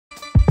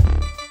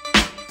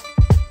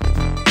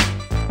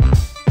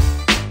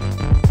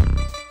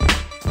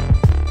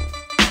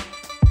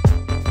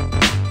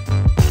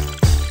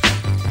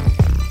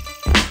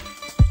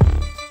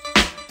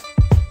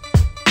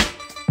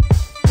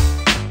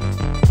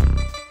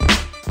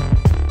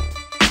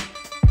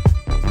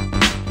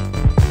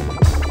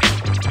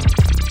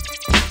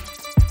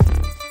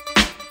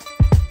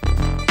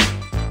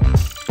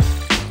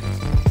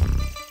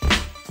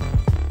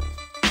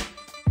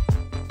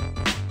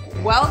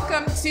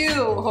to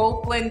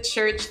Hopeland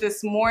Church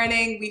this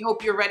morning. We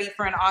hope you're ready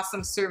for an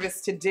awesome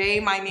service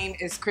today. My name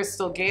is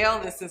Crystal Gale.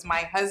 This is my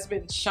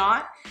husband,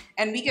 Shawn,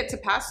 and we get to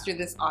pastor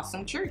this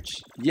awesome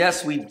church.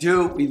 Yes, we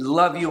do. We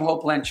love you,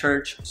 Hopeland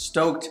Church.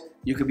 Stoked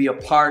you could be a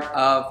part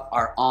of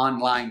our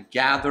online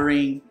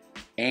gathering,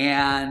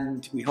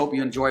 and we hope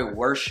you enjoy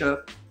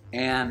worship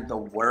and the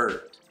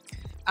Word.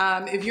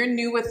 If you're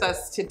new with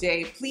us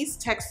today, please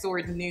text the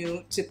word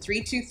new to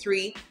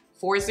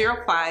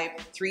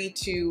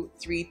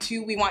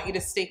 323-405-3232. We want you to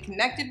stay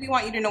connected. We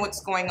want you to know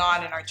what's going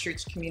on in our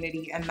church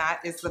community, and that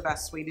is the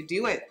best way to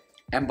do it.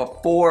 And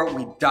before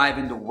we dive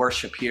into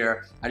worship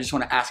here, I just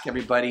want to ask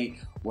everybody,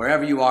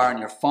 wherever you are on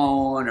your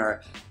phone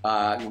or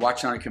you're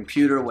watching on a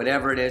computer,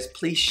 whatever it is,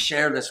 please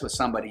share this with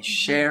somebody.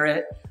 Share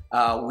it.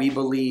 We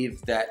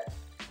believe that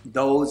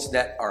those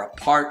that are a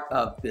part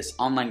of this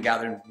online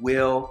gathering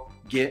will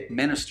get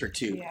ministered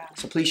to. Yeah.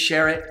 So please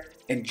share it.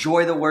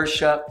 Enjoy the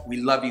worship. We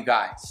love you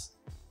guys.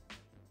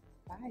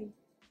 Bye.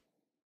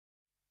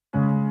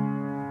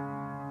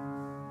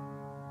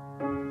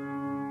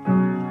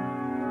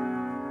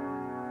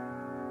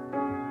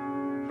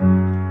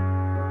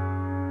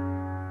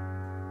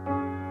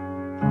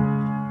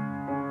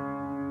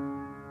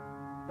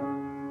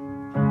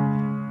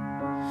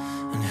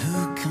 And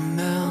who can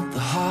melt the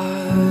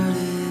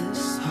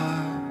hardest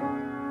heart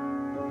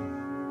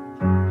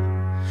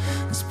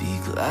and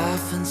speak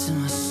life into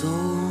my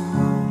soul?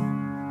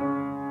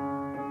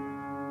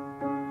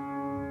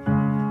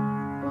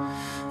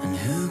 And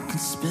who can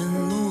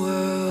spin the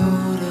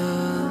world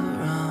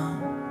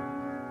around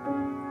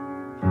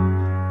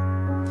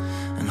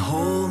and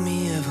hold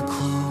me ever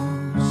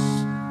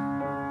close?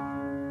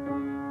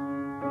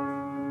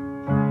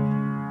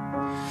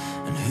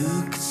 And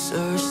who could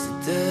search the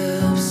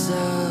depths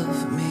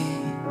of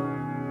me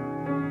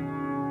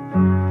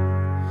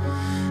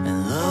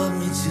and love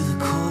me to the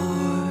core?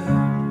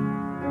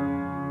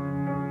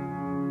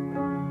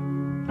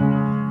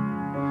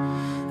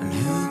 And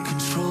who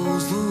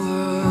controls the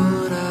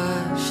world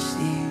I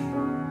see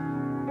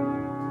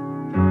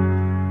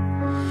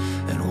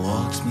and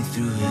walks me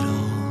through it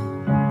all?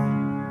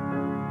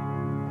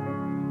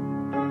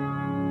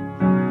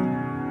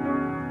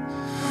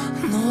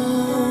 No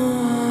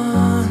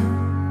one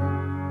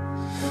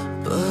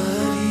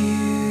but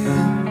you.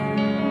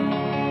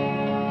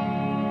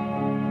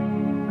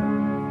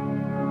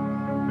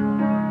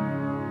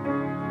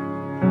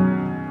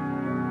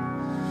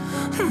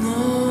 No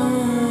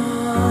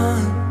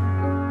one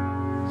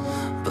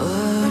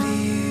but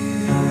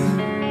you.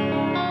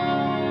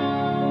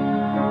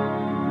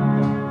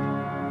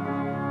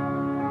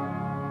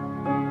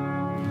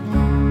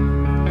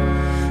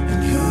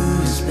 And who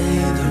has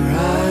made the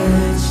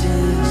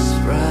righteous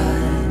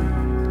right?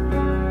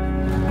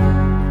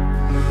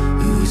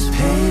 Who's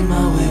paid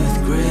my way with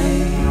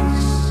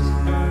grace?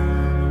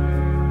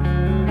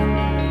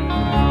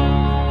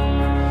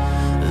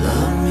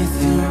 Love me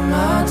through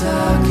my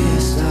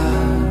darkest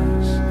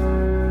hours,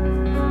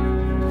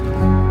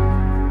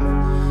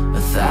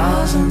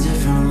 1,000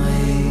 different ways.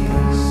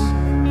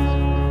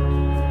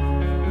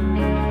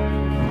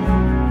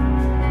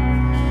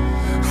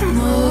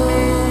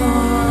 No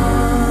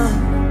one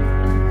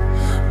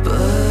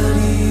but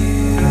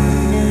you.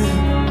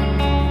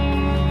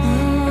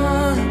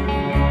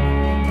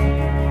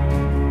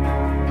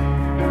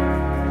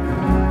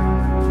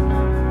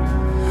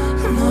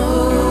 No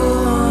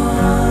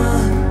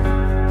one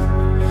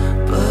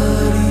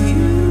but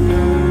you.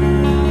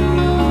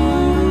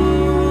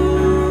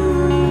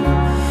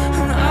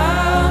 And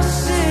I'll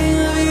sing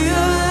of your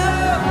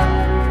love.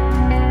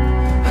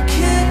 I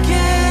can't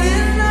get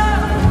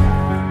enough.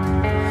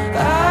 I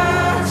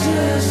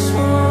just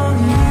want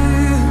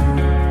you,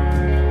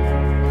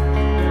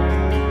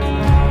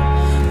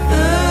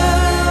 the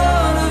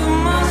Lord of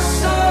my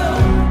soul,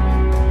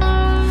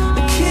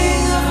 the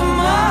King of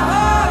my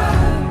heart.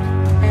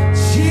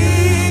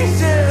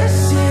 Jesus,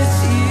 it's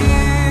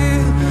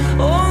you,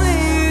 only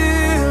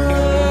you,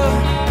 Lord.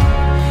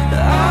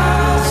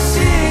 I'll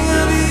sing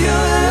of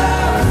your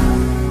love.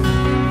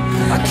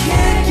 I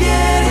can't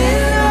get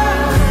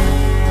enough.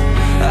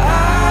 I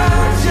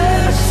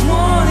just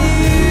want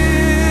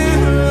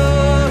you,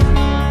 Lord,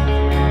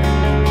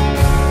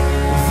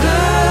 the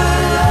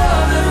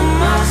Lord of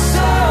my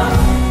soul,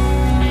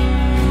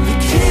 the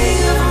King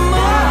of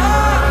my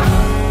heart.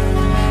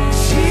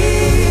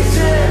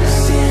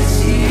 Jesus, it's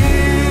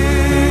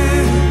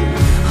you.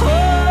 Oh,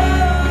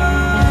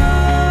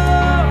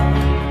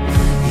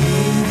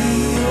 hear the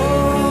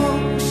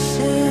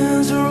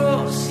oceans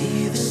roar,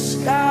 see the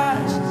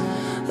skies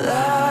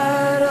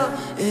light up,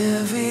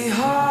 every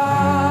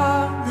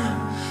heart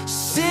now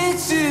sing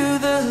to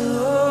the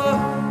Lord.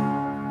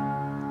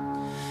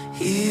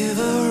 Hear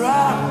the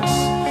rocks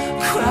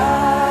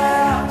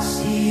cry out,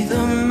 see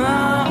the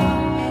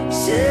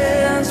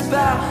mountains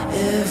bow,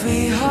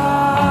 every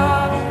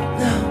heart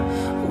now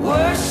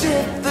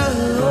worship the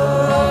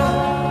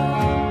Lord.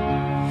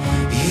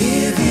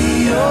 Hear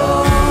the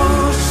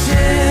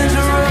oceans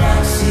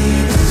roar,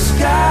 see the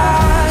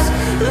skies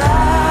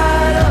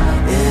light up,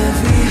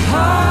 every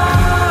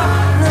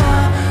heart now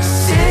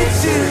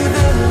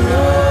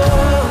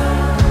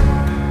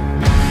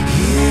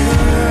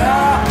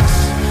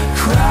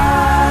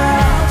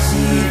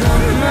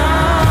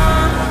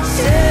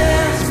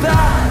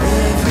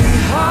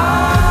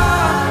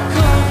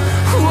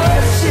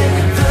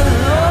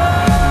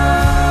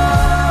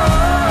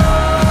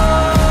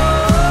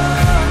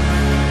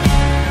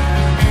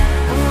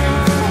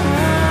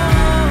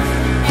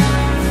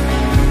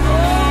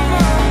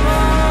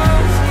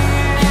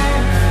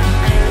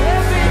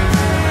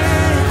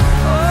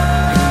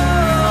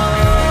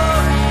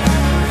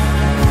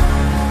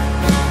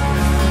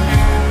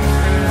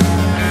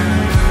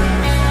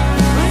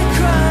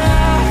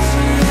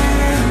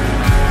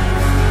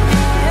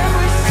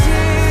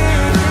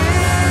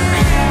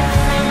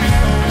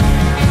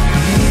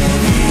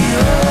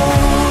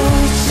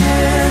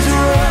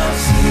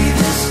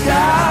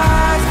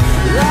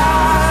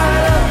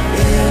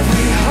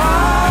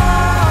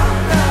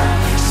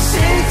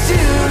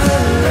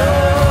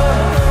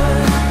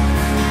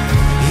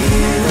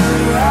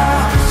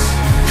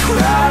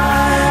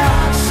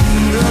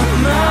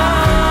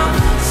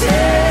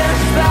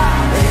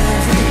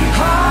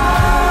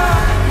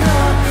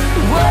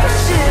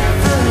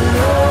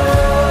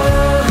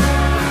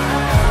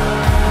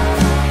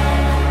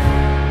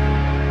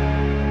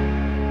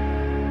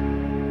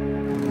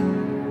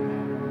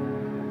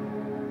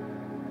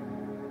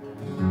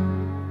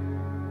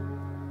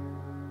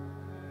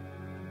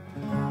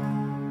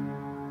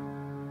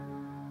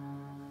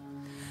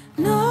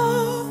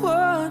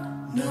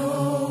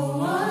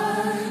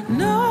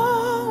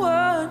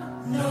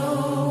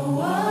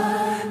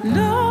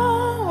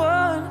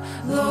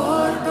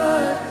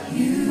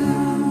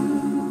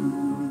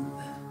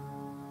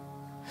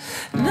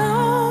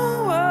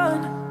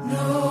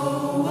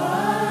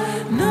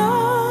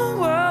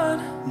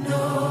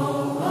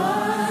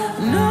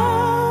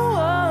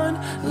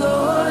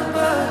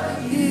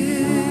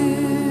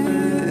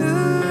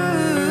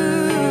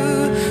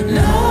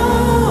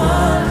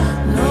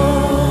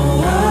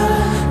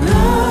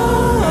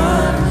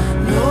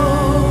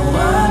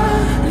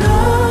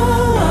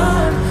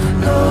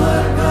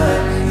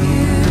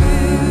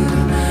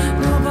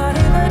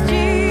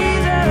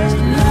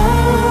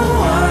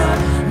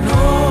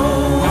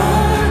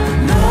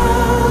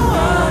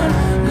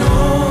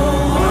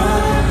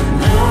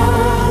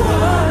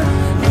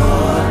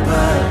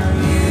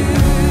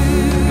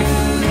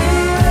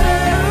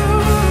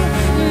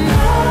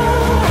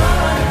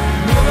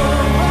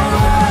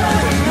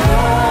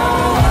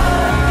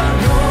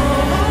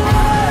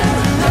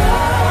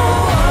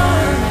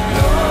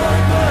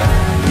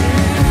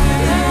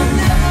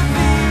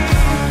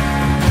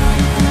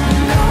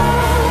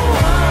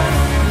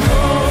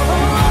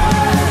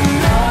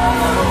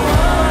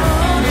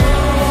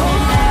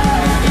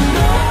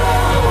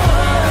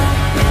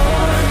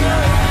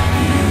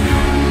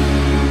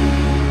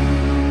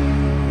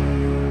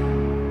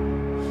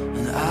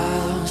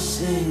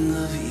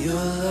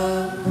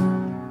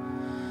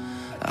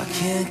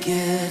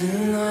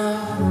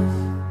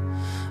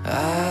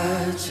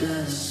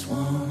just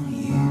want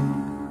you.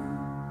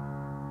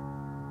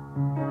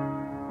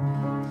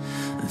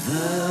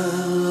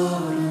 The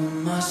Lord of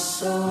my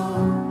soul,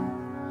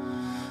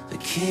 the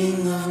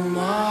King of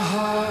my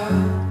heart,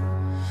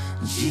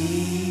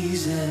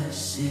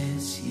 Jesus,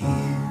 it's you.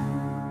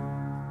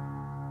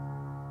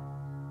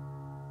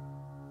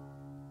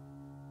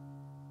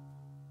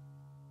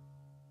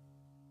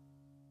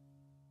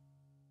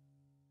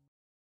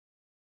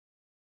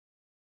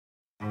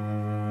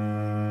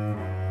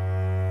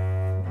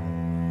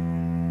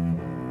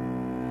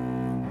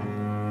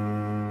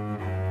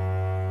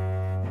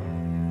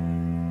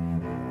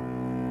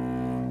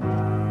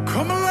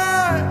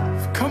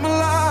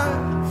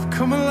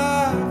 Come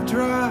alive,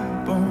 dry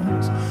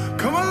bones.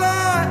 Come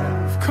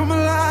alive, come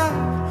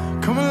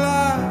alive, come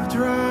alive,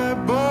 dry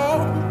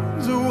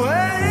bones.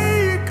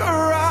 Awake,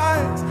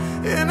 arise,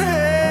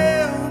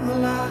 inhale the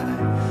light,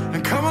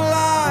 and come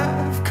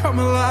alive, come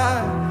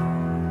alive.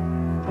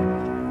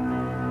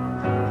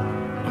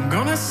 I'm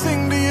gonna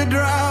sing to you,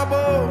 dry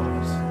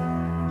bones,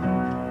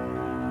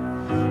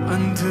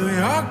 until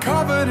you're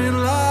covered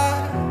in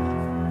light,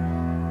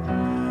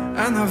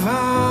 and the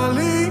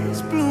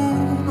valleys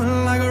bloom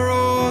like a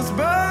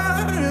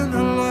rosebud in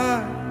the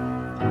light.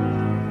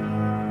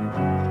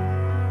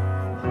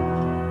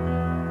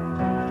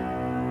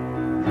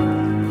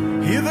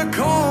 Hear the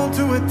call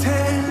to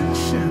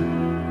attention,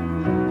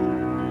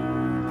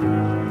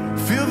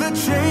 feel the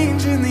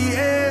change in the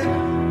air,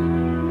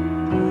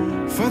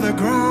 for the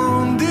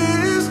ground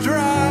is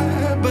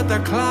dry, but the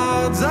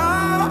clouds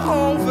are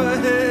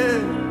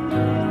overhead.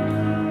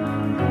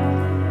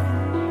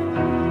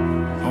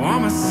 Oh,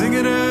 I'ma sing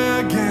it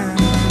again.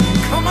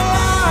 Come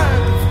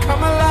alive,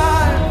 come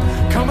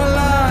alive, come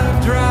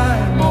alive, dry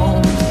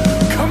bones.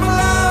 Come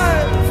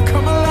alive,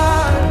 come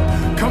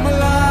alive, come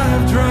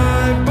alive,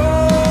 dry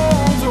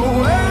bones.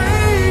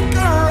 Awake,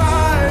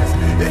 arise,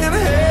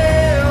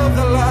 inhale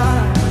the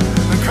light,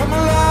 and come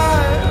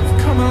alive,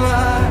 come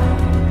alive.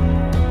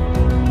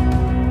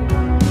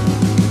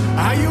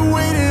 Are you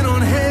waiting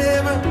on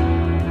heaven,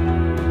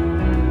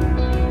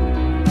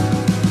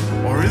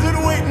 or is it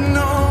waiting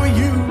on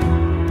you?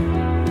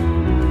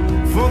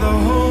 For the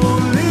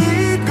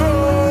Holy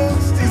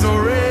Ghost is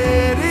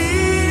already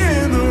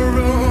in the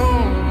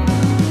room.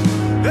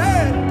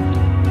 Hey!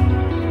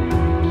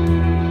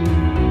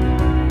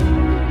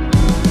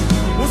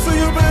 Well, so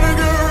you better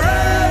get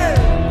ready,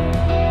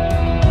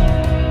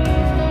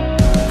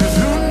 'cause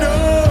who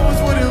knows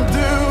what he'll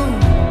do.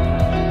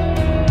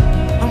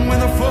 And when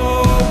the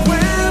four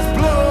winds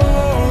blow,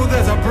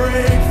 there's a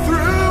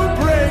breakthrough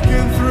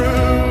breaking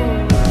through.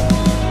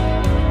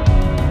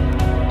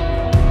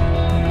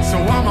 So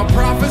I'ma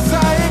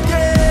prophesy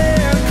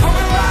again. Come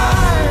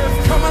alive,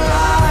 come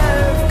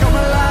alive, come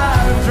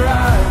alive,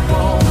 dry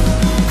bones.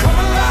 Come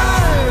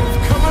alive,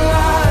 come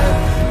alive,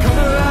 come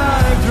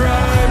alive,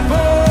 dry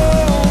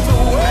bones.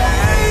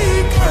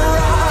 Awake,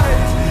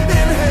 arise,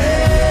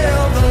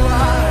 inhale the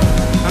light,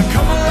 and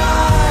come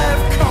alive,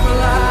 come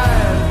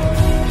alive,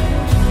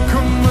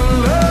 come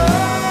alive,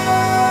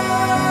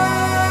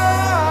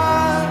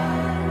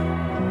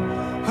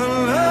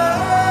 alive.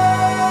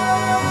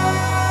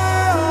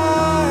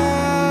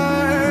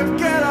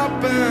 Get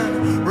up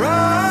and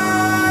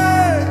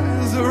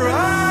rise, arise.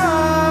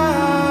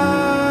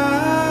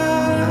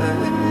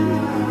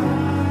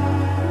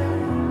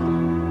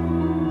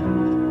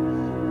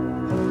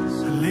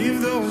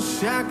 Leave those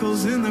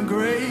shackles in the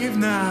grave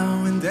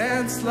now and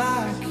dance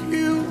like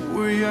you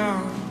were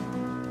young.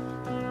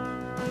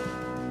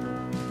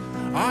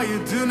 Oh, you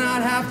do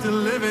not have to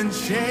live in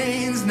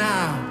chains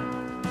now.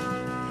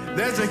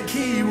 There's a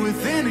key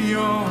within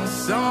your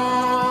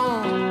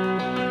song.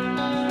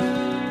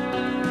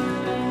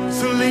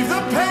 So leave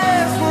the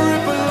past where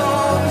it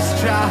belongs,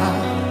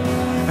 child,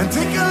 and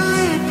take a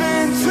leap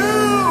into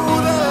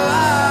the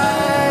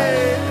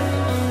light.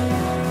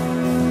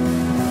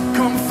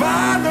 Come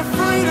find the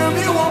freedom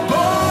you were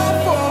born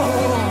for.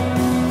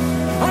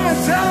 I'ma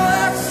tell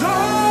that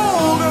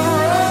soul to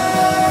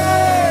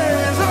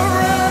rise,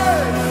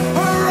 arise,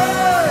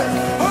 arise,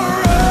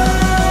 arise.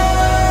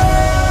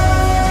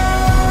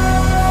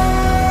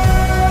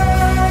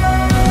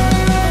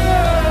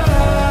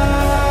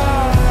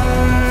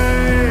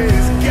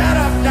 Get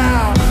up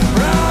now,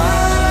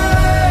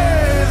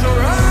 rise,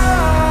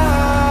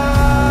 arise.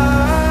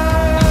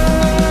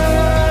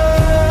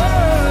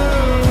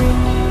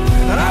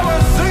 And I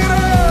will sing it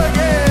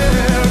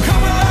again.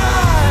 Come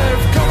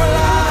alive, come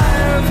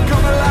alive,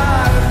 come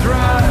alive,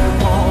 dry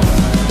bones.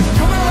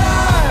 Come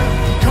alive,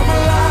 come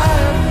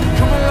alive,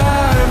 come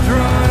alive,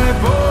 dry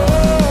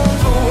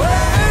bones.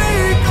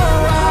 Awake,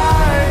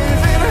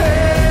 arise,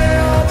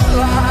 inhale the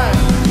light.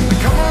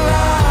 Come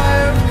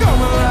alive,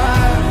 come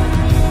alive.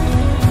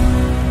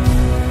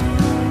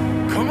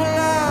 Come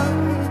alive,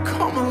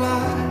 come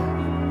alive.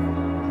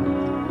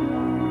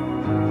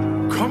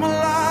 Come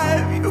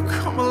alive, you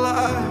come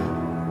alive.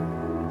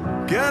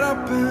 Get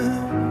up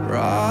and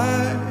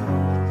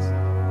rise.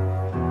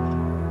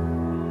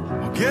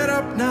 Oh, get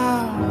up now,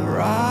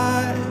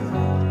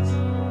 rise.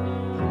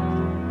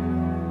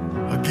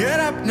 Oh, Get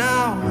up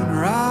now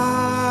and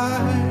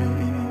ride.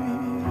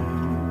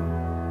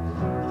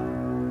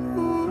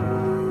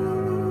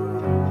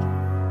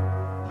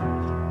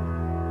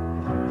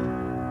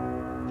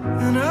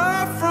 And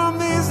up from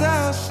these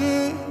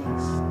ashes,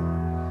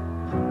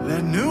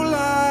 let new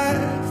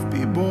life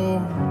be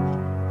born.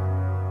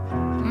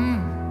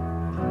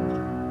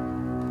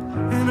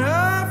 And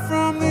up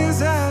from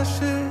these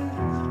ashes,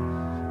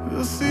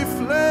 we'll see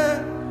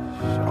flesh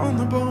on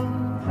the bone.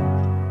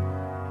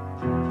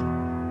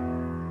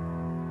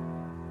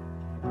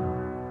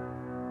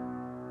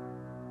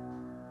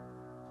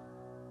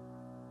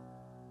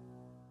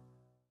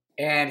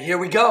 And here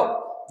we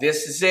go.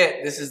 This is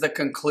it. This is the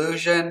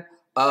conclusion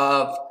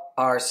of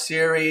our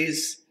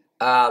series.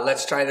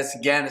 Let's try this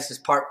again. This is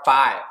part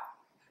 5.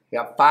 We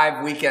got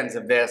 5 weekends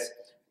of this.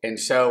 And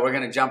so we're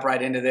going to jump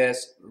right into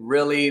this.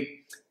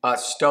 Really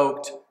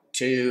stoked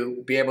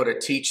to be able to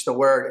teach the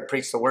word and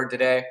preach the word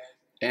today.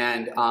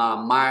 And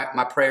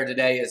my prayer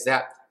today is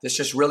that this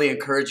just really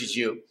encourages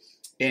you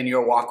in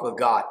your walk with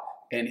God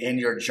and in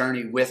your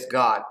journey with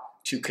God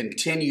to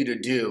continue to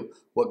do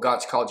what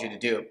God's called you to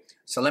do.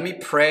 So let me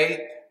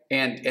pray,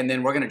 and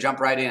then we're going to jump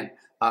right in.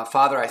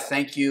 Father, I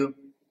thank you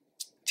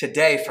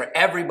today for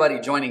everybody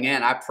joining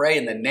in. I pray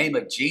in the name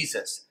of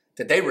Jesus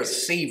that they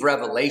receive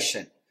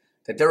revelation,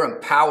 that they're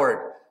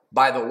empowered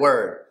by the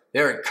word.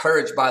 They're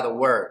encouraged by the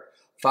word.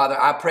 Father,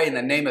 I pray in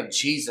the name of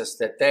Jesus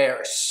that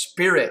their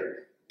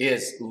spirit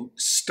is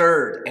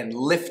stirred and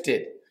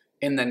lifted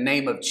in the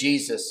name of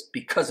Jesus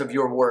because of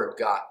your word,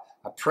 God.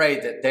 I pray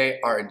that they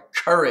are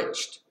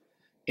encouraged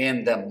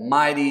in the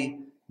mighty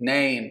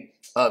name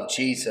of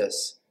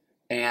Jesus.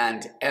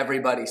 And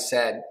everybody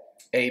said,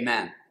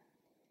 amen.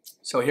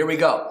 So here we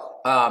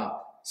go.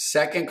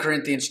 2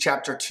 Corinthians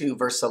chapter 2,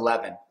 verse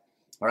 11.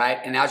 All right.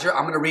 And I'm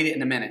going to read it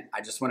in a minute.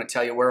 I just want to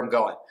tell you where I'm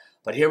going.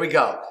 But here we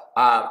go.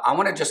 I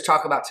want to just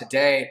talk about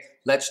today.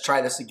 Let's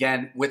try this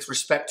again with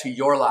respect to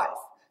your life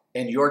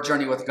and your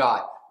journey with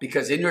God.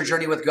 Because in your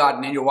journey with God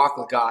and in your walk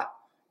with God,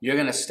 you're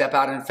going to step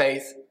out in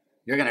faith.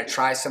 You're going to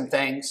try some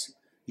things.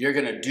 You're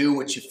going to do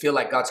what you feel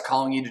like God's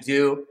calling you to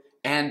do.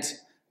 And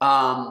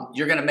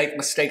you're going to make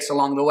mistakes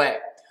along the way.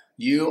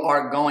 You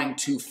are going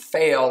to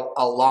fail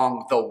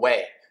along the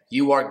way.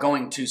 You are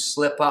going to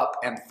slip up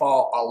and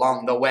fall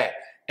along the way.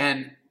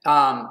 And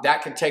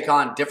that can take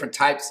on different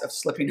types of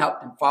slipping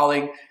up and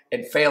falling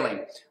and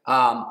failing.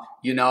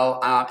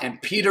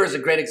 And Peter is a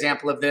great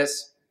example of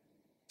this.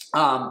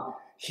 When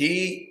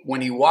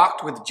he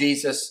walked with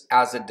Jesus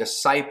as a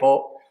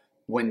disciple,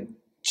 when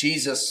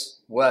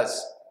Jesus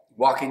was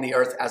walking the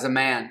earth as a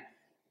man,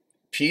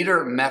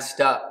 Peter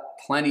messed up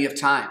plenty of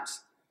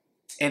times.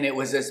 And it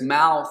was his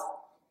mouth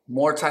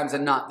more times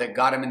than not that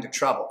got him into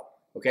trouble.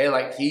 Okay,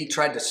 like he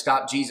tried to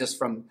stop Jesus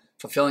from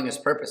fulfilling his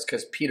purpose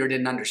because Peter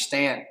didn't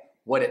understand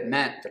what it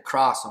meant, the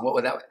cross, and what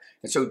would that.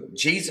 And so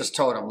Jesus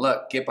told him,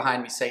 look, get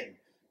behind me, Satan.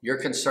 You're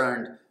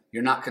concerned.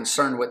 You're not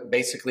concerned with,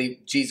 basically,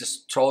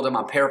 Jesus told him,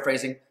 I'm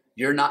paraphrasing,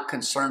 you're not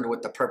concerned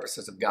with the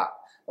purposes of God.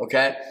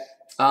 Okay?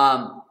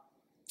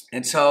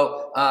 And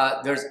so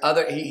there's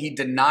he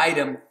denied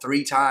him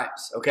 3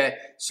 times. Okay?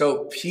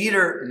 So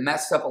Peter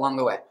messed up along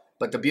the way.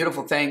 But the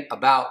beautiful thing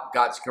about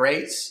God's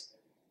grace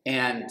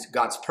and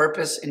God's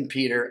purpose in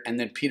Peter, and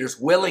then Peter's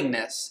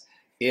willingness,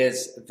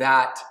 is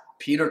that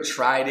Peter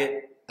tried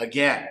it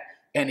again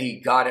and he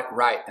got it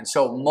right. And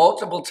so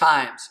multiple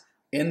times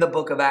in the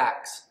book of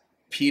Acts,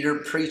 Peter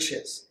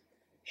preaches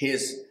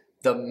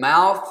the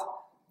mouth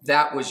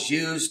that was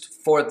used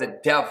for the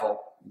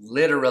devil,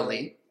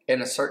 literally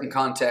in a certain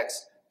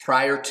context,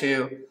 prior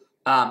to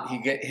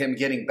him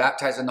getting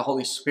baptized in the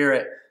Holy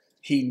Spirit,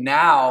 he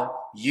now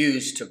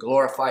used to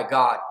glorify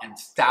God, and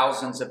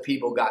thousands of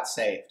people got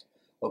saved.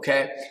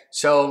 Okay,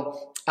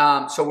 so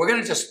we're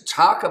going to just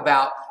talk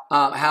about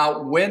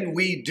how when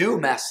we do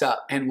mess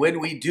up and when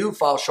we do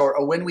fall short,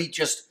 or when we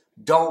just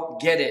don't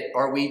get it,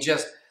 or we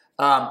just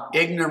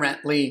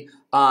ignorantly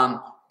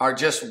are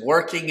just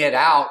working it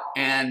out.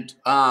 And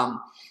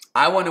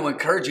I want to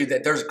encourage you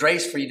that there's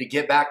grace for you to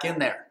get back in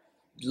there.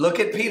 Look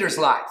at Peter's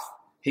life.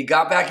 He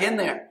got back in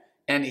there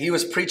and he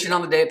was preaching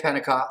on the day of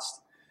Pentecost.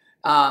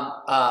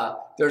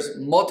 There's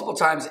multiple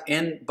times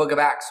in Book of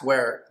Acts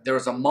where there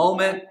was a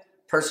moment,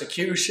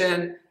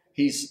 persecution.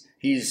 He's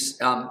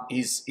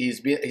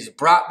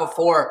brought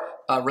before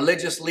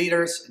religious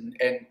leaders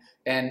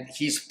and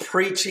he's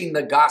preaching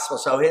the gospel.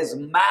 So his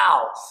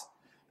mouth,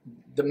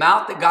 the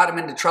mouth that got him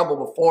into trouble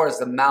before, is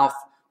the mouth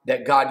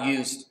that God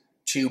used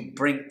to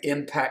bring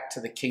impact to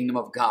the kingdom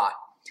of God.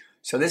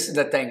 So this is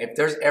the thing. If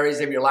there's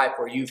areas of your life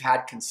where you've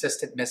had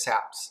consistent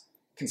mishaps,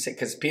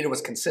 because Peter was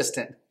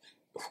consistent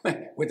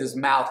with his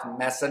mouth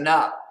messing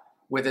up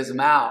with his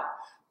mouth,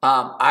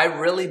 I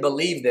really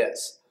believe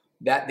this,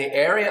 that the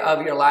area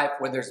of your life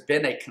where there's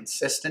been a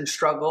consistent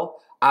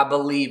struggle, I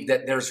believe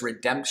that there's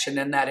redemption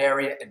in that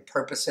area and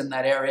purpose in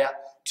that area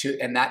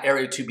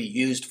to be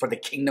used for the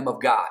kingdom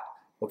of God.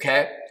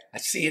 Okay? I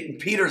see it in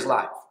Peter's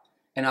life,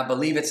 and I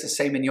believe it's the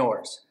same in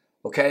yours.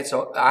 Okay?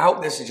 So I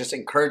hope this has just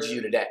encouraged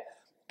you today.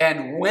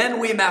 And when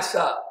we mess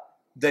up,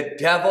 the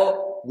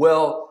devil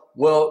will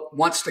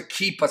wants to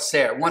keep us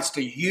there, wants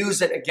to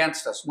use it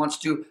against us, wants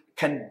to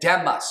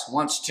condemn us,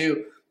 wants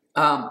to,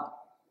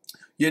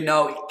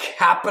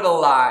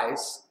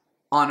 capitalize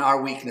on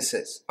our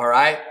weaknesses, all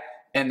right?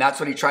 And that's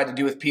what he tried to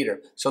do with Peter.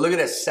 So look at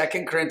this,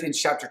 2 Corinthians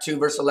chapter 2,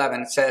 verse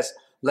 11. It says,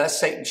 lest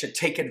Satan should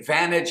take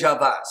advantage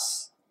of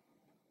us.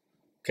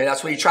 Okay,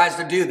 that's what he tries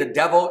to do. The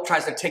devil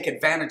tries to take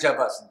advantage of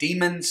us.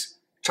 Demons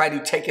try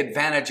to take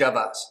advantage of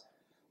us.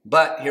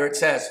 But here it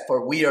says,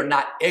 for we are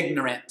not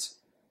ignorant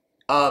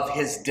of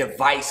his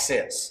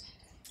devices.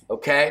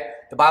 Okay?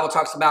 The Bible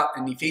talks about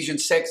in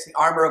Ephesians 6, the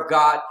armor of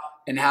God,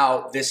 and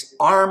how this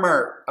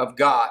armor of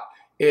God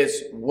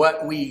is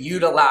what we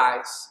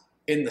utilize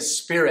in the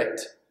spirit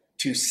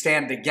to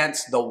stand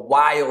against the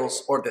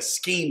wiles or the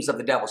schemes of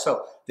the devil.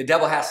 So the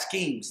devil has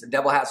schemes. The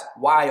devil has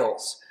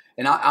wiles.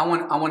 And I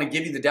want to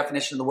give you the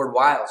definition of the word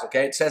wiles,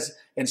 okay? It says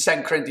in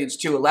 2 Corinthians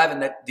 2:11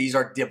 that these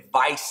are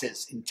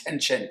devices,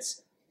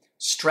 intentions,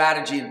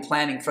 strategy and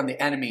planning from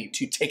the enemy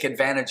to take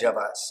advantage of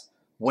us.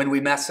 When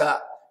we mess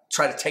up,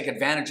 try to take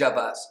advantage of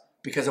us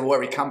because of where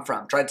we come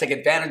from. Try to take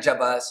advantage of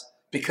us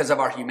because of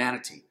our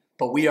humanity.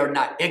 But we are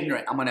not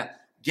ignorant. I'm going to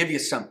give you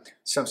some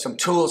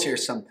tools here,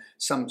 some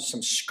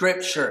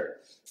scripture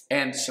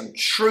and some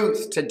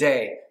truth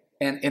today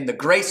and in the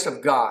grace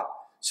of God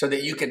so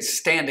that you can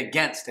stand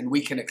against and we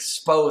can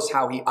expose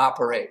how he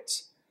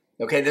operates.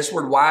 Okay, this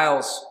word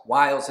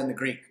wiles in the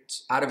Greek,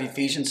 it's out of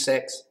Ephesians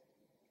 6.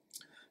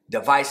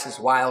 Devices,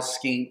 wiles,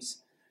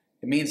 schemes.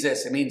 It means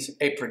this. It means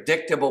a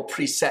predictable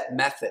preset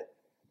method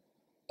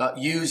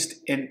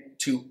used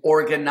to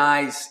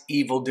organize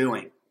evil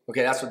doing.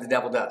 Okay, that's what the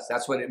devil does.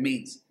 That's what it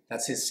means.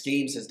 That's his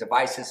schemes, his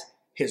devices,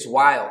 his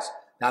wiles.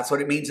 That's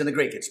what it means in the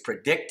Greek. It's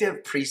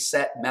predictive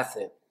preset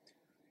method.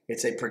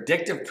 It's a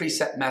predictive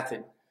preset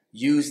method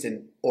used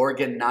in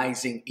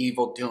organizing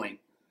evil doing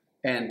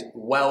and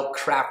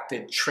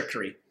well-crafted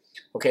trickery.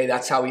 Okay,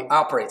 that's how he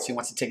operates. He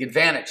wants to take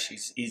advantage.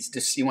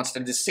 He wants to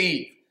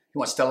deceive. He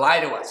wants to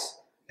lie to us,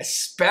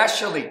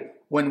 especially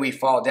when we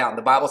fall down.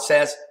 The Bible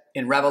says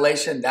in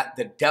Revelation that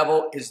the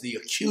devil is the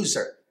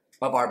accuser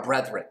of our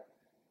brethren.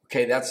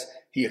 Okay,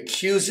 he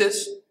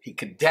accuses, he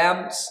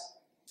condemns,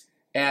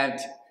 and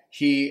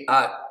he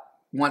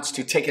wants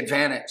to take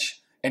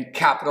advantage and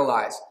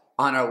capitalize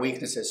on our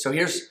weaknesses. So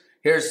here's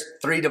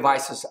 3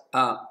 devices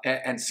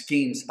and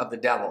schemes of the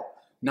devil.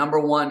 Number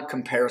 1,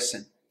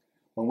 comparison.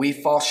 When we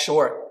fall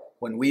short,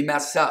 when we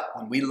mess up,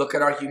 when we look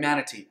at our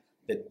humanity,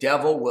 the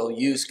devil will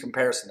use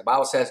comparison. The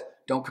Bible says,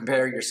 don't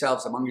compare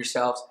yourselves among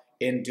yourselves.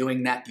 In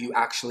doing that, you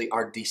actually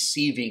are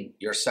deceiving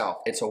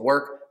yourself. It's a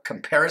work.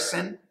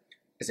 Comparison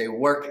is a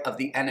work of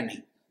the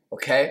enemy,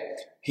 okay?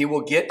 He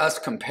will get us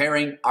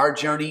comparing our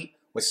journey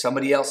with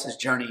somebody else's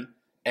journey,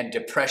 and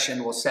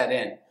depression will set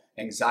in.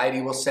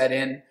 Anxiety will set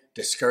in.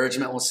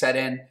 Discouragement will set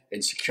in.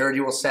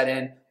 Insecurity will set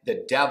in.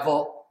 The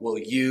devil will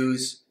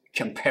use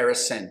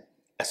comparison,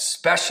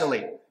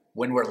 especially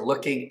when we're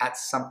looking at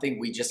something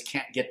we just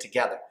can't get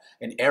together.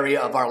 An area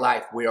of our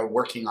life we are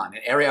working on.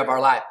 An area of our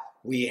life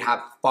we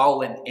have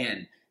fallen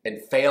in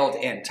and failed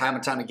in time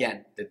and time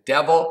again. The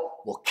devil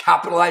will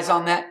capitalize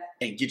on that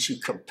and get you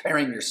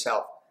comparing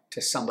yourself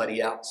to somebody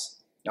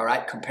else. All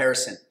right?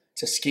 Comparison.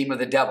 It's a scheme of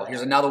the devil.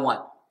 Here's another one.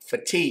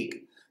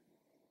 Fatigue.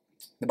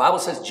 The Bible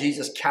says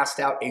Jesus cast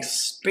out a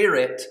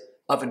spirit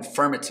of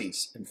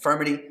infirmities.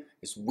 Infirmity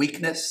is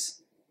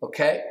weakness,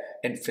 okay?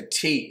 And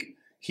fatigue.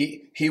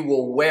 He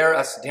will wear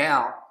us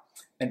down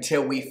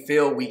until we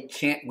feel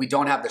we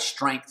don't have the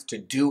strength to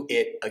do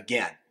it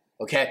again.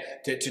 Okay,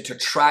 to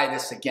try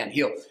this again.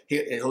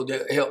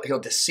 He'll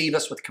deceive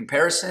us with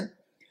comparison,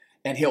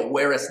 and he'll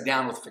wear us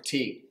down with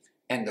fatigue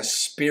and the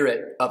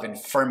spirit of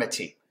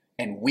infirmity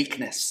and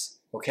weakness.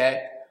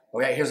 Okay,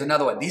 here's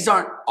another one. These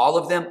aren't all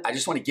of them. I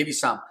just want to give you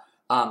some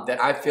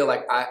that I feel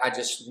like I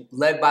just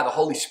led by the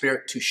Holy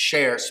Spirit to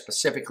share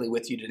specifically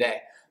with you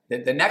today.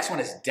 The next one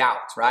is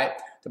doubt, right?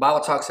 The Bible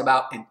talks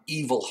about an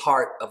evil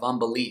heart of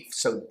unbelief.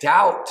 So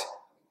doubt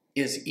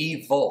is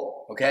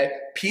evil, okay?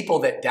 People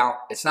that doubt,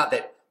 it's not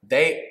that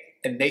they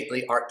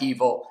innately are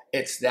evil.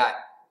 It's that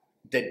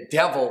the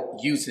devil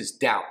uses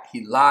doubt.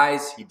 He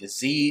lies, he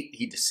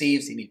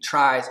deceives, and he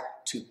tries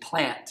to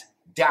plant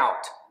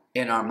doubt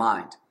in our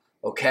mind,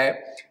 okay?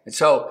 And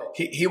so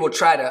he will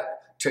try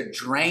to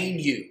drain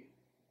you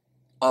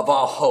of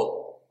all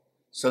hope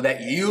so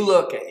that you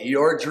look at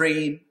your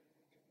dream,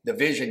 the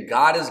vision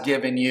God has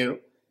given you,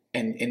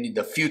 and in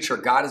the future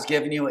God has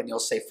given you, and you'll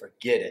say,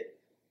 forget it.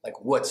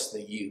 Like, what's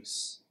the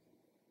use?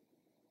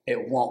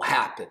 It won't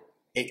happen.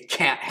 It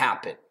can't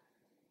happen.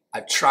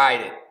 I've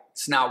tried it.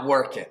 It's not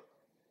working.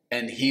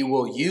 And he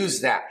will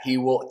use that. He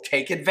will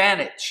take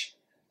advantage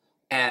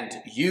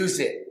and use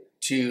it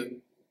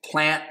to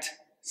plant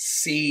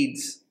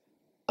seeds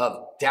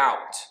of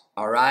doubt.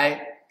 All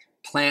right?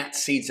 Plant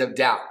seeds of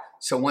doubt.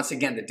 So once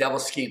again, the devil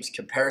schemes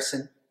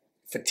comparison,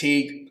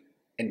 fatigue,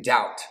 and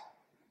doubt.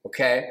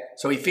 Okay?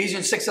 So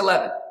Ephesians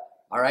 6:11.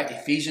 All right?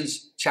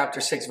 Ephesians chapter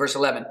 6, verse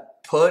 11.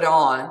 Put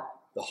on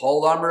the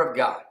whole armor of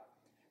God,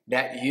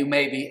 that you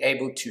may be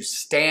able to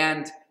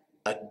stand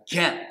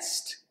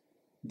against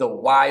the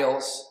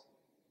wiles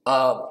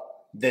of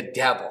the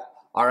devil.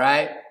 All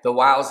right? The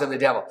wiles of the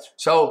devil.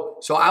 So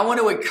I want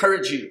to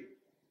encourage you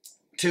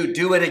to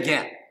do it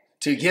again,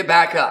 to get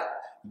back up.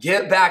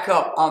 Get back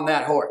up on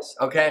that horse,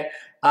 okay?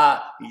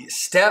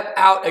 Step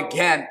out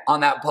again on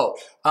that boat.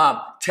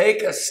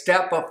 Take a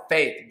step of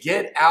faith.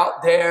 Get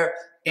out there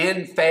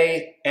in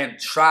faith and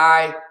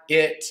try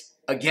it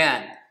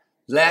again.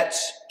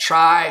 Let's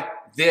try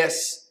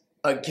this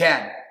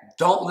again.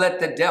 Don't let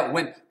the devil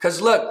win. Because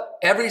look,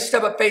 every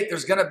step of faith,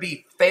 there's going to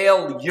be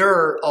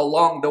failure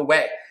along the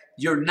way.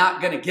 You're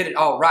not going to get it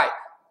all right.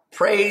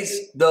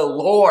 Praise the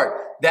Lord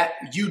that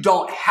you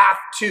don't have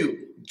to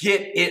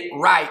get it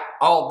right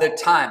all the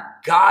time.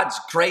 God's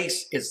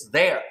grace is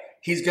there.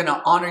 He's going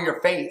to honor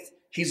your faith.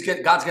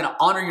 God's going to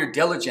honor your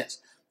diligence.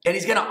 And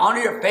he's going to honor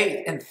your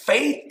faith. And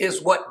faith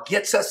is what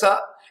gets us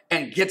up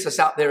and gets us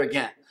out there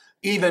again.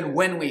 Even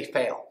when we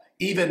fail,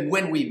 even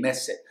when we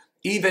miss it,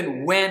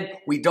 even when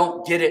we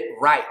don't get it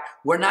right.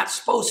 We're not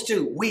supposed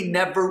to. We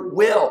never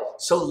will.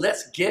 So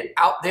let's get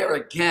out there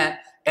again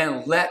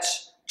and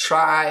let's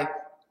try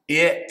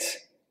it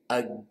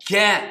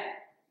again.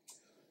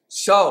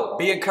 So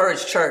be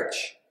encouraged,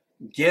 church.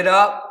 Get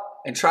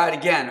up and try it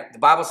again. The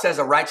Bible says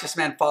a righteous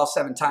man falls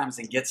 7 times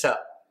and gets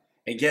up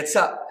and gets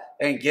up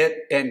and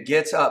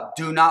gets up.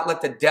 Do not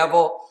let the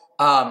devil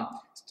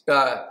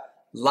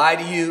lie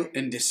to you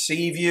and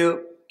deceive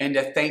you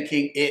into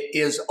thinking it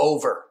is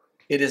over.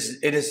 It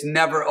is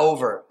never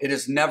over. It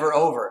is never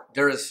over.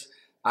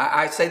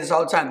 I say this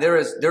all the time. There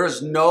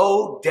is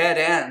no dead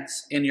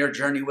ends in your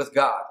journey with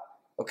God.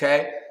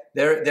 Okay?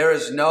 There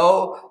is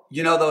no,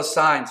 those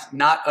signs,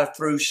 not a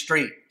through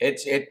street.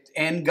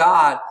 In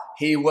God,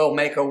 he will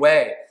make a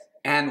way.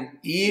 And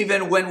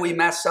even when we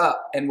mess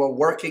up and we're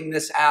working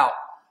this out,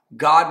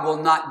 God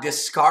will not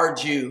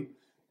discard you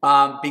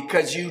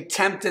because you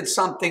tempted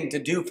something to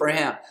do for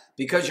him,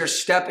 because you're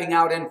stepping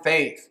out in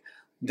faith.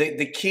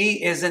 The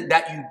key isn't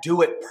that you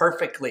do it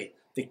perfectly.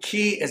 The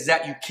key is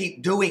that you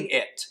keep doing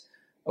it.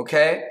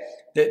 Okay?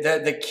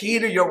 The key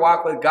to your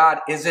walk with God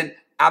isn't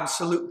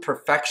absolute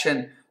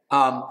perfection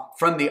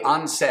from the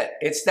onset.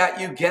 It's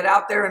that you get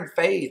out there in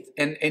faith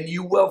and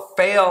you will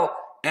fail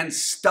and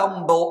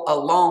stumble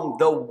along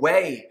the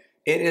way.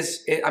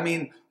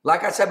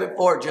 Like I said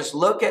before, just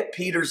look at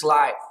Peter's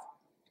life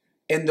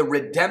and the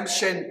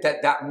redemption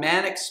that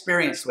man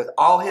experienced with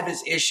all of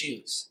his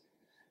issues.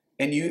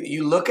 And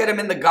you look at him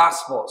in the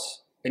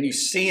Gospels and you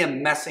see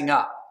him messing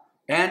up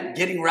and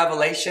getting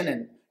revelation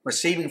and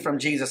receiving from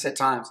Jesus at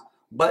times,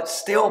 but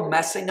still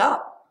messing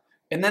up.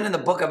 And then in the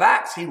book of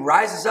Acts, he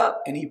rises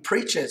up and he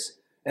preaches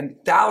and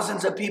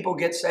thousands of people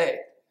get saved.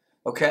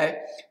 Okay?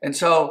 And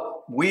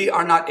so we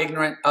are not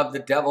ignorant of the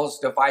devil's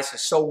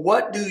devices. So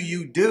what do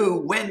you do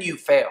when you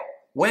fail,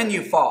 when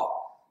you fall?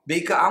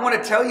 Because I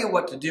want to tell you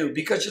what to do,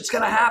 because it's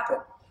going to happen.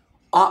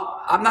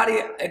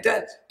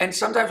 And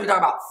sometimes we talk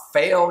about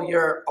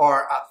failure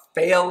or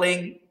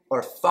failing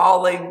or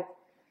falling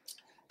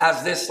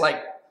as this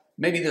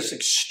maybe this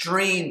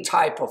extreme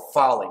type of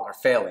falling or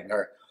failing,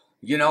 or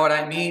you know what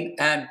I mean?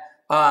 And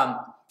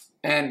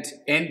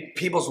in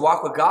people's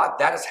walk with God,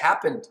 that has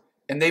happened,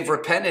 and they've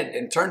repented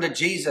and turned to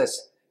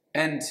Jesus,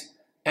 and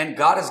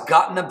God has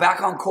gotten them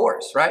back on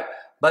course, right?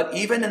 But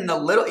even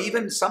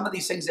even some of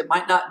these things, it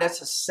might not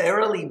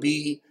necessarily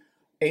be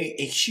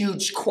a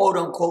huge quote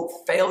unquote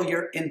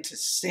failure into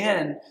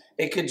sin.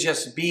 It could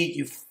just be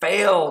you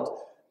failed,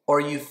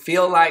 or you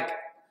feel like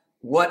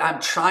what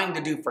I'm trying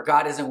to do for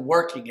God isn't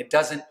working.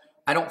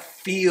 I don't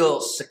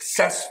feel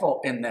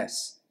successful in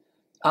this.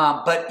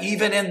 But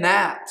even in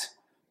that,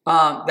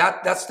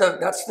 that's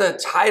the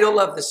title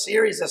of the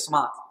series this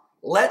month.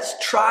 Let's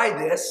try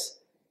this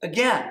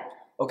again.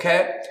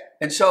 Okay?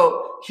 And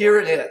so here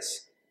it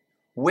is.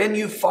 When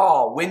you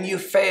fall, when you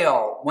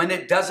fail, when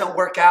it doesn't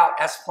work out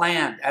as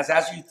planned, as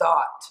you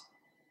thought.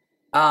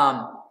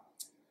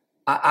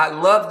 I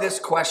love this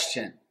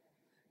question.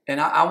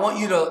 And I want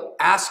you to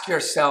ask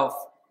yourself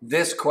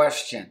this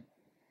question.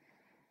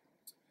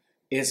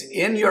 Is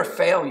in your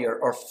failure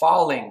or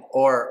falling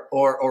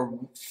or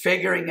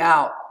figuring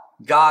out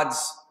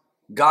God's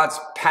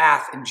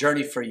path and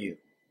journey for you,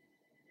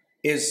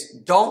 is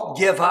don't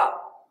give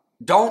up.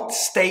 Don't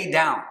stay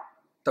down.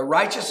 A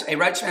righteous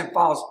man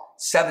falls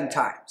 7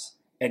 times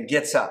and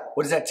gets up.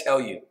 What does that tell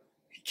you?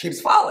 He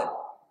keeps falling,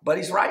 but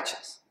he's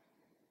righteous.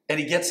 And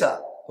he gets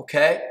up,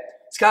 okay?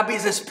 It's got to be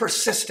this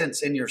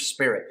persistence in your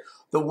spirit.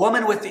 The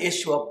woman with the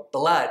issue of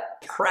blood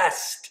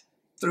pressed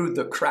through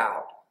the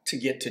crowd to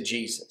get to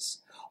Jesus.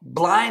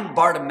 Blind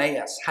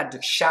Bartimaeus had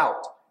to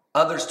shout.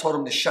 Others told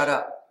him to shut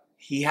up.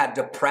 He had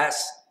to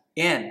press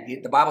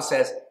in. The Bible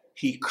says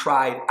he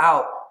cried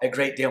out a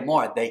great deal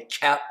more. They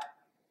kept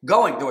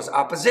going. There was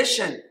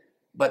opposition,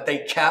 but they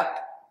kept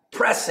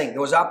pressing.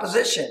 There was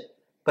opposition,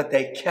 but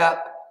they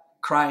kept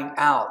crying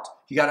out.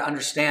 You got to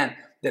understand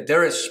that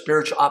there is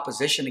spiritual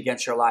opposition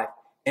against your life,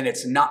 and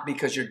it's not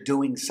because you're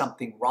doing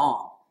something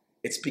wrong.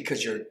 It's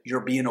because you're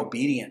being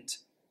obedient.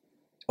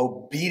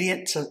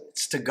 Obedient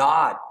to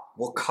God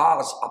will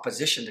cause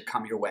opposition to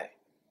come your way.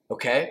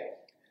 Okay?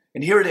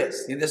 And here it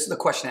is. This is the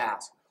question to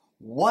ask.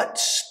 What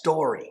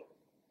story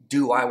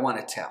do I want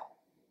to tell?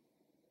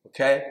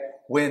 Okay?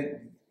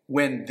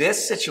 When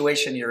this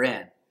situation you're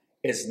in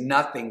is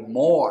nothing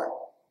more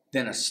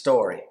than a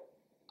story,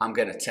 I'm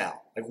going to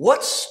tell. Like,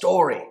 what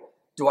story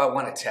do I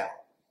want to tell?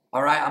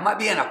 All right? I might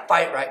be in a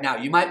fight right now.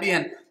 You might be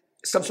in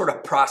some sort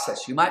of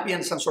process. You might be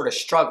in some sort of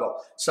struggle,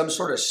 some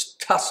sort of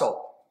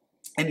tussle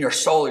in your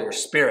soul, your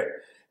spirit.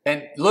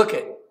 And look,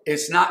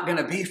 it's not going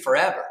to be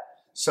forever.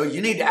 So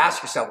you need to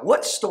ask yourself,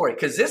 what story?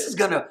 Because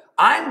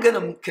I'm going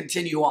to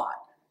continue on.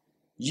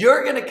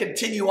 You're going to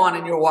continue on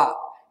in your walk.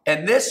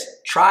 And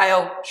this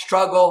trial,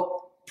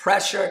 struggle,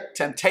 pressure,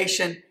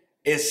 temptation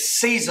is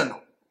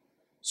seasonal.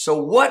 So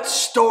what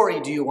story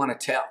do you want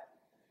to tell?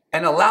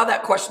 And allow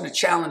that question to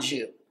challenge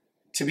you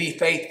to be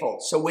faithful.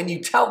 So when you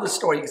tell the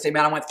story, you can say,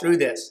 man, I went through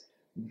this,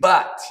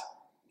 but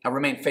I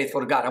remained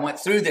faithful to God. I went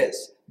through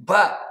this,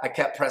 but I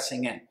kept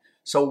pressing in.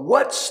 So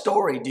what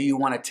story do you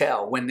want to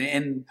tell when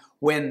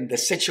the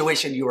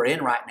situation you are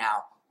in right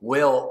now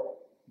will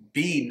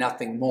be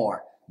nothing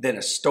more than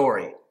a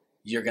story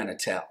you're going to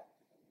tell?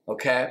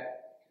 Okay?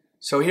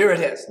 So here it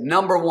is.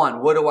 Number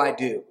one, what do I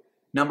do?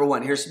 Number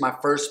one, here's my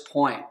first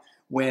point.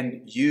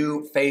 When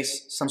you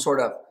face some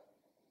sort of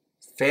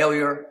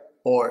failure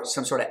or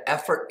some sort of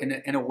effort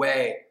in a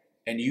way,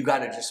 and you got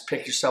to just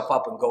pick yourself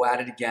up and go at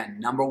it again.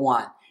 Number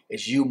one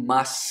is you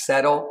must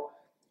settle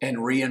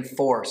and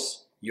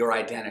reinforce your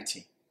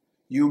identity.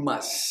 You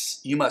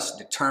must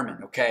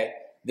determine, okay?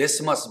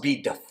 This must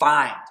be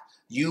defined.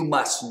 You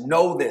must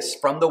know this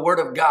from the Word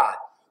of God,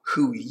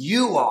 who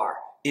you are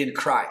in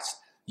Christ.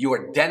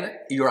 Your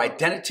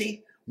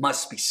identity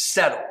must be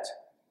settled,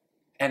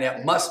 and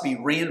it must be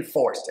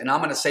reinforced. And I'm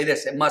going to say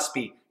this, it must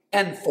be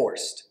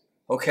enforced,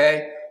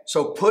 okay?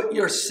 So put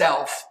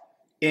yourself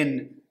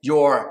in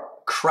your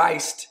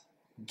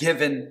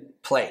Christ-given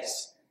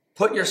place.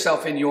 Put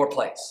yourself in your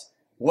place.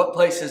 What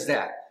place is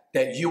that?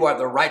 That you are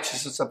the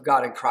righteousness of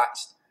God in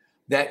Christ.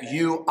 That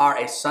you are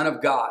a son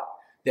of God.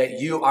 That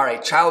you are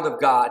a child of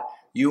God.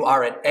 You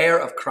are an heir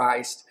of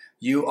Christ.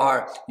 You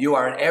are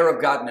an heir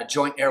of God and a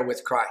joint heir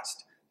with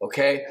Christ.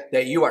 Okay?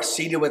 That you are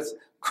seated with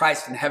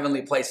Christ in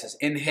heavenly places.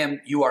 In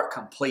him, you are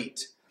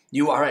complete.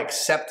 You are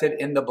accepted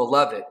in the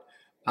beloved.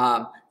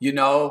 You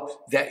know,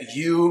 that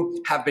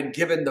you have been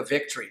given the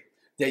victory.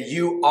 That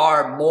you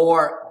are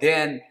more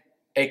than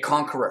a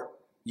conqueror.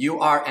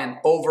 You are an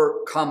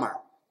overcomer.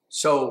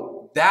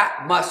 So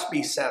that must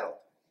be settled,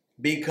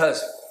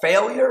 because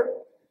failure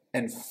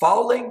and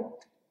falling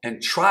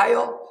and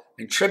trial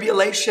and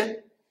tribulation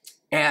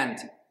and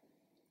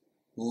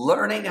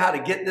learning how to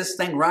get this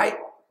thing right,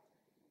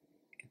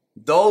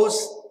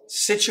 those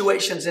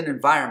situations and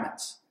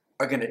environments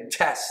are going to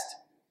test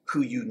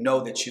who you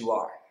know that you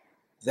are.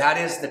 That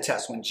is the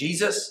test. When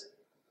Jesus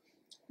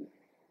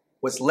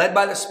was led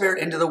by the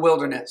Spirit into the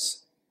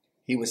wilderness,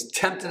 he was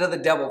tempted of the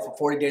devil for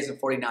 40 days and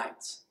 40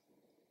 nights.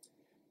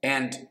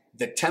 And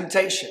the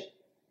temptation,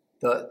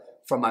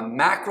 from a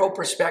macro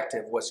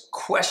perspective, was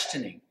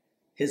questioning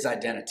his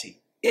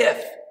identity.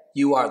 If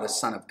you are the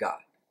Son of God.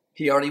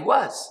 He already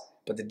was.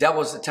 But the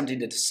devil is attempting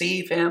to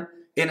deceive him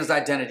in his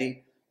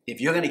identity. If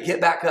you're going to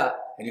get back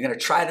up and you're going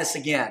to try this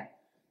again,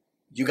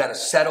 you got to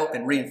settle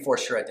and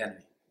reinforce your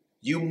identity.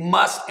 You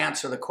must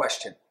answer the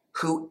question,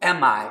 who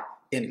am I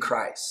in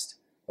Christ?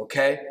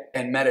 Okay?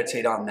 And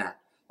meditate on that.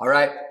 All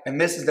right? And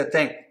this is the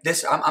thing.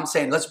 I'm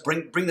saying, let's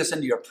bring this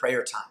into your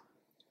prayer time.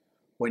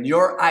 When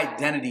your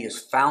identity is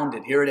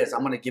founded, here it is.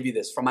 I'm going to give you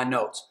this from my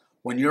notes.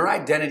 When your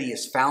identity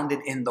is founded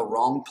in the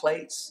wrong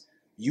place,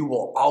 you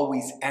will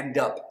always end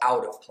up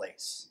out of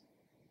place.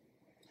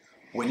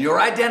 When your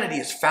identity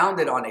is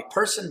founded on a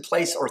person,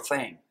 place, or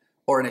thing,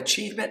 or an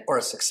achievement, or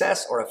a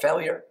success, or a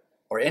failure,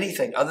 or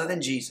anything other than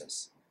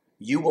Jesus,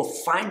 you will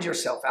find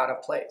yourself out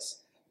of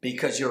place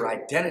because your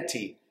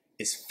identity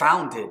is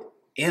founded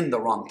in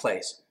the wrong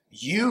place.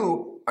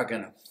 You are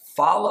going to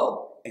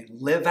follow and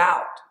live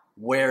out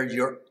where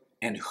you're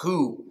and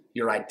who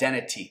your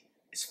identity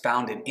is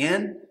founded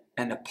in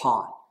and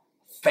upon.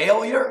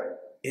 Failure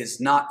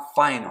is not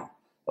final,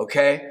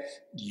 okay?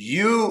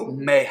 You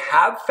may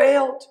have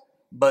failed,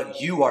 but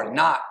you are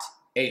not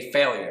a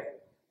failure,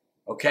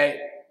 okay?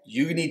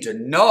 You need to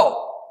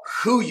know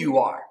who you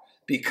are,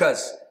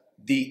 because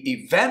the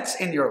events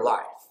in your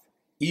life,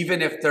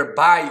 even if they're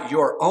by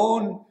your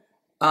own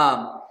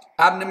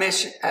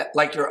admonition,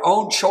 like your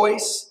own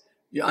choice,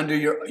 under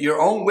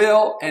your own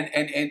will,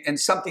 and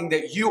something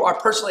that you are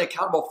personally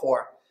accountable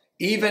for,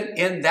 even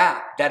in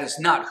that is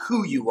not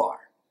who you are.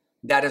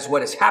 That is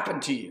what has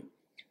happened to you.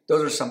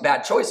 Those are some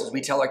bad choices. We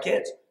tell our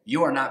kids,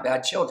 you are not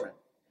bad children.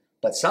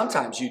 But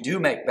sometimes you do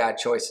make bad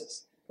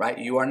choices, right?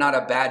 You are not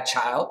a bad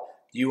child.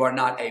 You are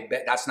not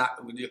that's not,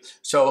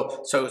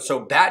 so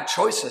bad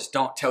choices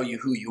don't tell you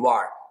who you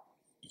are.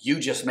 You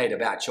just made a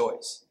bad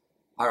choice.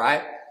 All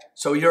right?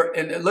 So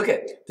and look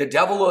at, the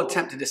devil will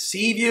attempt to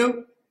deceive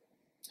you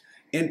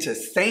into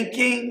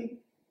thinking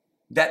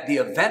that the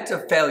event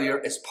of failure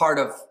is part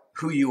of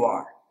who you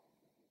are.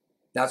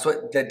 That's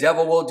what the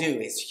devil will do,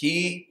 is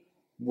he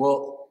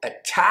will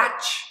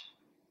attach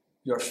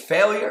your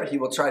failure. He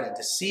will try to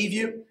deceive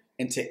you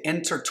into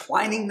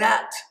intertwining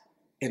that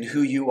in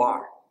who you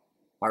are.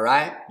 All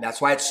right?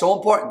 That's why it's so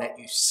important that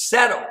you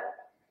settle,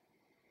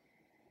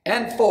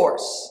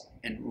 enforce,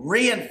 and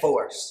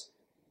reinforce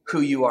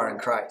who you are in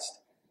Christ.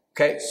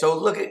 Okay? So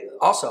look at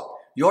also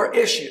your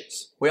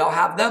issues. We all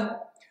have them.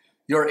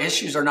 Your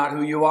issues are not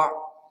who you are.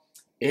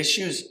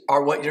 Issues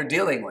are what you're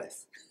dealing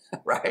with,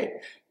 right?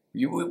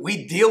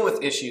 We deal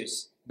with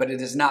issues, but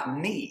it is not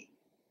me.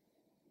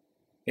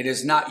 It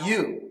is not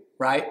you,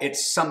 right?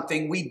 It's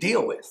something we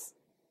deal with.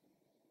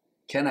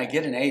 Can I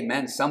get an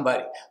amen,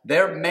 somebody?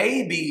 There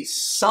may be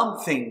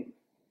something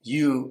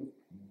you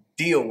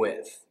deal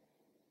with.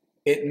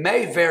 It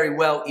may very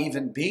well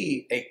even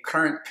be a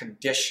current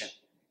condition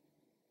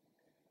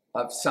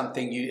of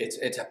something.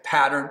 It's a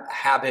pattern, a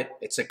habit,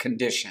 it's a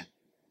condition.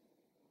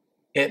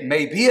 It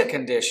may be a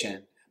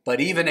condition,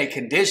 but even a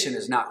condition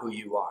is not who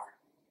you are.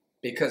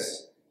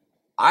 Because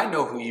I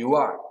know who you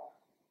are.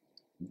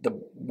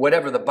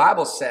 Whatever the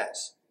Bible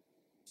says,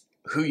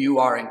 who you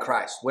are in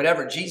Christ.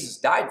 Whatever Jesus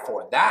died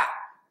for, that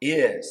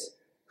is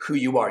who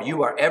you are.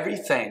 You are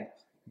everything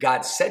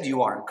God said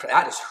you are in Christ.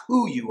 That is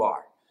who you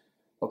are.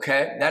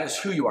 Okay? That is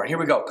who you are. Here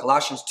we go.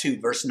 Colossians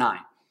 2, verse 9.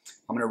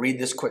 I'm going to read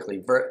this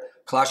quickly.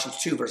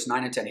 Colossians 2, verse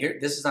 9 and 10. Here,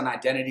 this is an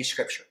identity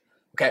scripture.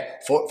 Okay?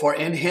 For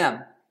in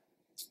him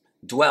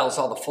dwells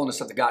all the fullness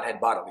of the Godhead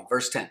bodily.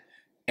 Verse 10.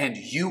 And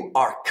you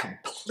are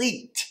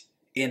complete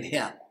in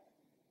him.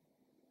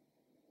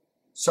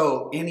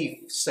 So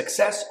any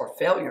success or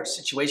failure,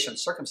 situation,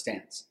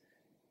 circumstance,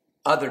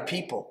 other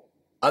people,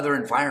 other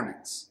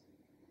environments,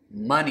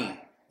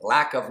 money,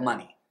 lack of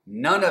money,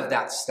 none of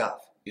that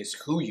stuff is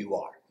who you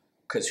are.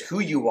 Because who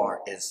you are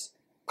is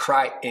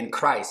in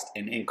Christ,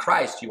 and in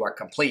Christ you are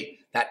complete.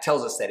 That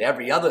tells us that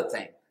every other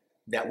thing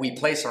that we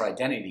place our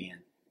identity in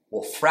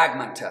will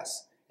fragment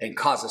us and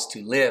cause us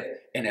to live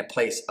in a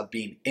place of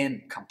being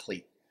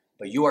incomplete.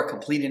 But you are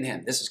complete in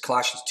him. This is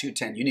Colossians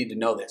 2:10. You need to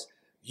know this.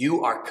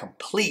 You are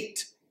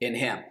complete in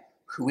him,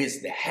 who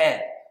is the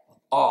head of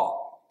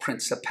all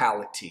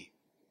principality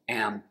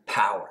and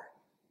power.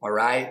 All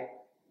right?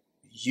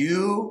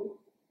 You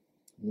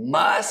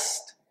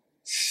must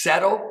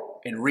settle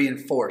and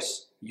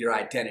reinforce your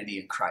identity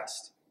in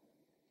Christ.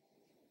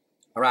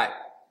 All right.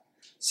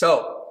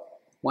 So,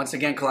 once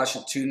again,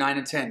 Colossians 2:9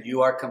 and 10.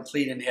 You are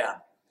complete in him.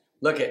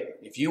 Look at,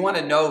 if you want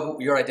to know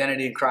your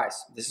identity in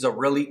Christ, this is a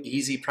really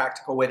easy,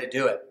 practical way to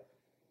do it,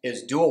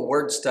 is do a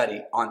word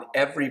study on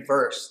every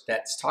verse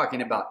that's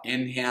talking about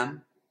in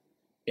him,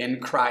 in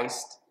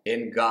Christ,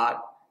 in God.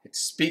 It's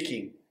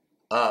speaking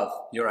of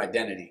your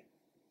identity.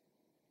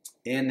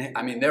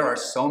 There are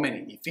so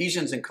many.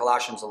 Ephesians and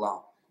Colossians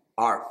alone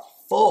are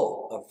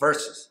full of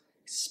verses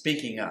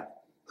speaking of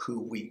who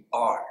we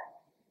are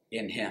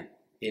in him.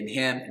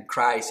 In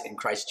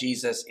Christ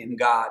Jesus, in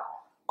God,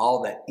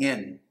 all that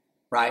in,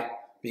 right?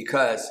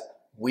 Because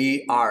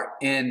we are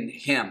in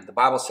him. The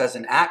Bible says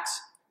in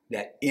Acts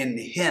that in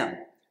him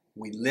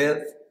we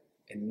live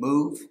and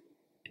move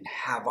and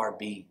have our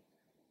being.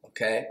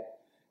 Okay?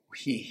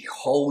 He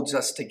holds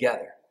us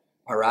together.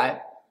 All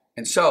right?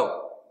 And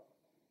so,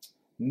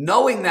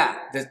 knowing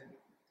that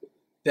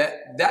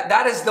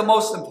is the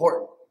most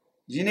important.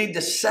 You need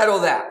to settle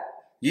that.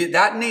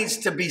 That needs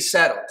to be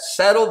settled.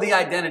 Settle the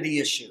identity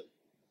issue.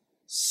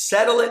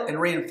 Settle it and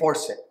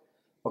reinforce it.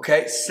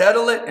 Okay?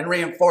 Settle it and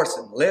reinforce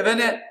it. Live in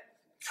it.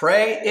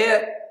 Pray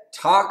it.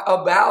 Talk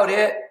about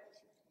it.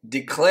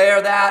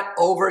 Declare that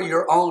over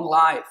your own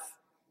life.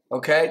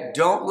 Okay?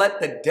 Don't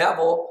let the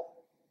devil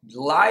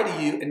lie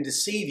to you and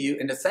deceive you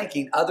into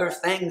thinking other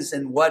things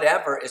and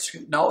whatever is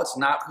who. No, it's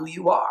not who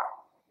you are.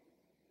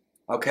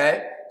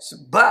 Okay?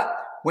 But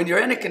when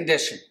you're in a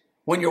condition,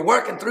 when you're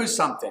working through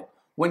something,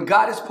 when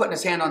God is putting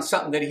his hand on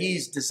something that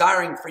he's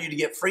desiring for you to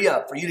get free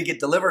of, for you to get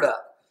delivered of,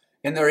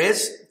 and there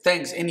is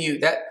things in you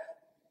that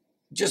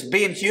just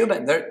being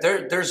human,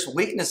 there's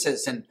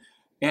weaknesses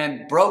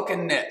and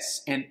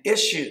brokenness and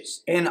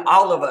issues in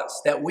all of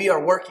us that we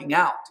are working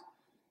out.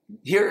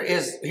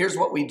 Here's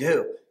what we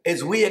do,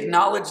 is we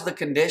acknowledge the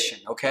condition,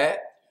 okay?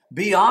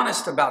 Be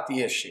honest about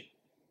the issue.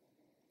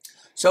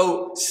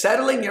 So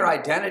settling your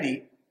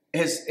identity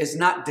is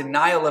not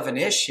denial of an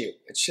issue.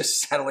 It's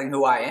just settling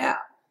who I am.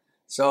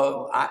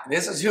 So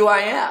this is who I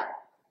am.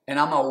 And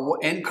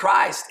in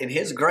Christ, in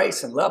his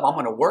grace and love, I'm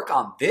going to work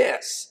on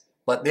this.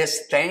 But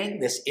this thing,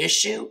 this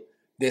issue,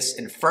 this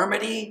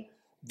infirmity,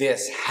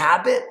 this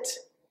habit,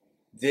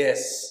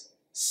 this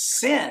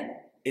sin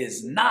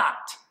is not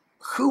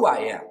who I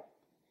am.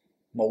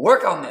 I'm going to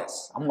work on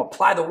this. I'm going to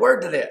apply the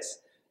word to this.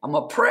 I'm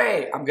going to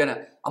pray. I'm going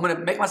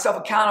to make myself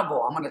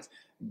accountable. I'm going to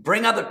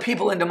bring other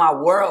people into my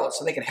world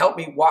so they can help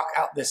me walk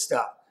out this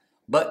stuff.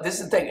 But this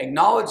is the thing.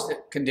 Acknowledge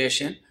the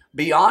condition.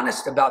 Be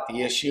honest about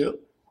the issue.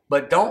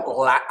 But don't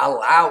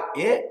allow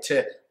it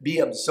to be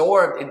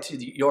absorbed into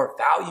your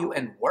value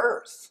and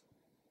worth.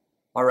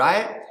 All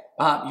right?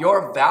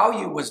 Your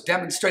value was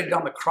demonstrated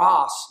on the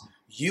cross.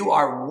 You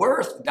are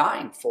worth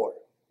dying for.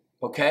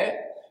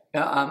 Okay?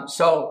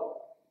 So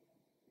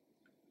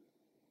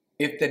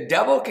if the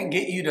devil can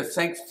get you to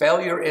think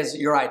failure is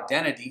your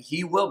identity,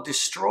 he will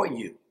destroy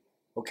you.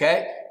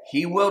 Okay?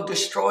 He will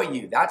destroy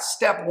you. That's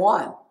step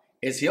one.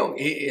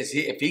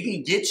 if he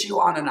can get you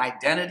on an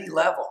identity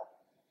level,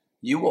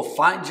 you will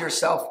find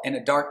yourself in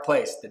a dark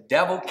place. The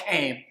devil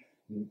came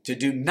to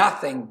do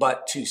nothing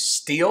but to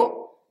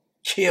steal,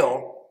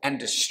 kill, and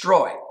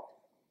destroy.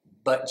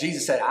 But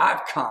Jesus said,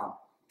 I've come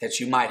that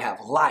you might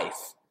have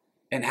life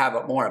and have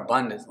it more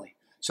abundantly.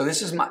 So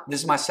this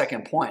is my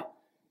second point,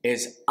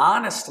 is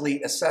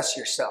honestly assess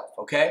yourself,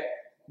 okay?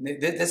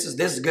 This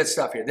is good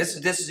stuff here. This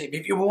is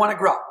if you want to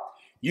grow,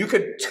 you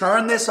could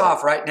turn this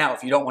off right now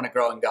if you don't want to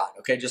grow in God,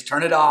 okay? Just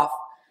turn it off,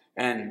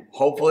 and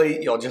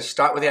hopefully you'll just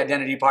start with the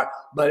identity part.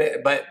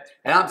 And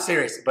I'm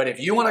serious, but if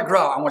you want to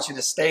grow, I want you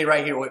to stay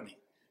right here with me.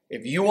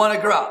 If you want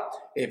to grow,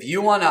 if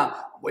you want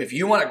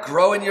to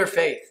grow in your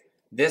faith,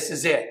 this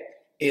is it.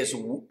 Is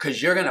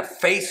because you're going to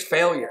face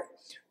failure.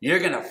 You're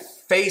going to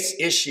face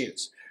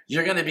issues.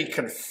 You're going to be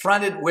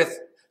confronted with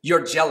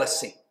your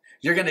jealousy.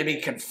 You're going to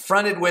be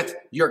confronted with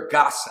your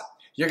gossip.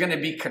 You're going to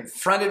be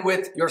confronted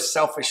with your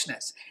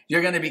selfishness.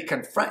 You're going to be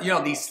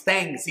confronted, these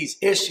things, these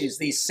issues,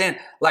 these sin.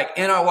 Like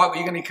in our walk,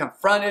 you're going to be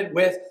confronted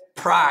with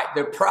pride,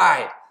 the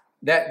pride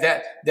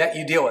that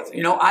you deal with.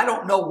 I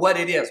don't know what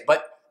it is,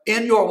 but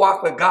in your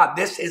walk with God,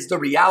 this is the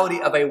reality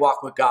of a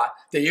walk with God,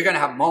 that you're going to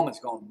have moments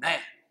going, man,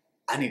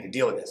 I need to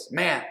deal with this.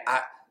 Man,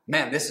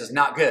 this is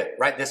not good,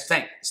 right? This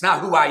thing. It's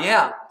not who I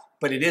am,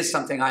 but it is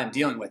something I am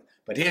dealing with.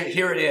 But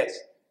here it is.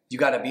 You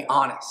got to be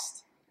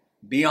honest.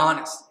 Be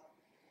honest.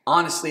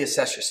 Honestly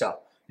assess yourself.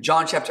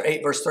 John chapter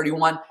 8, verse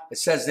 31, it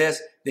says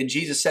this, then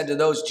Jesus said to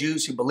those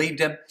Jews who believed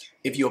him,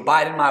 if you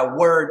abide in my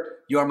word,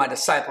 you are my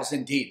disciples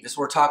indeed. This is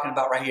what we're talking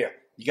about right here.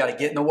 You got to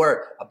get in the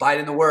word, abide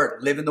in the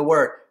word, live in the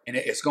word, and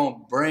it's going to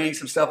bring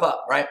some stuff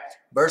up, right?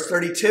 Verse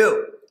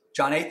 32,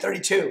 John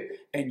 8:32,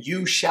 and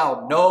you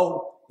shall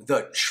know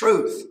the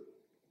truth,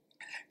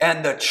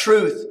 and the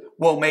truth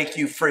will make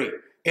you free.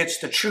 It's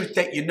the truth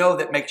that you know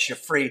that makes you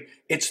free.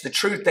 It's the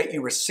truth that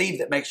you receive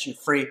that makes you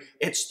free.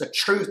 It's the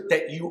truth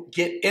that you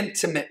get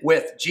intimate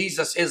with.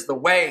 Jesus is the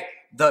way,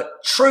 the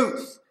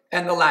truth,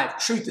 and the life.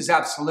 Truth is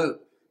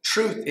absolute.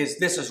 Truth is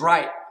this is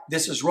right,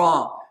 this is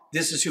wrong,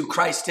 this is who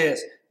Christ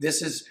is.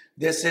 This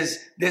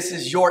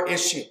is your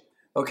issue.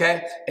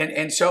 Okay?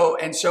 And so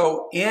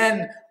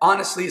in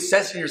honestly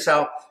assessing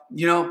yourself,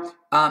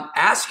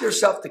 ask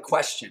yourself the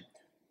question,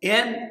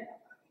 in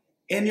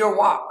your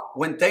walk,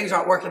 when things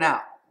aren't working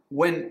out,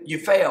 when you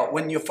fail,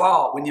 when you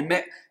fall, when you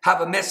have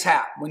a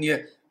mishap, when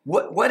you,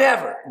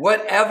 whatever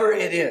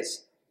it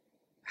is,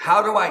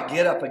 how do I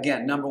get up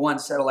again? Number one,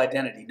 settle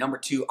identity. Number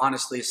two,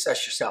 honestly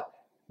assess yourself.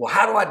 Well,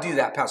 how do I do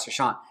that, Pastor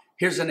Shawn?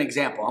 Here's an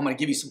example. I'm going to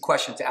give you some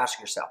questions to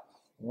ask yourself.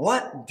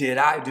 What did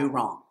I do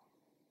wrong?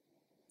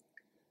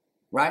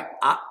 Right?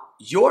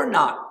 You're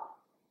not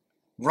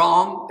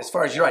wrong as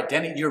far as your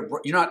identity.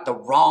 You're not the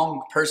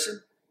wrong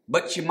person,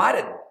 but you might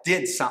have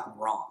did something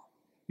wrong.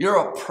 Your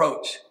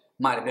approach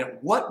might have been,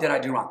 what did I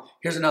do wrong?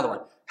 Here's another one.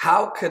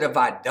 How could have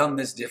I done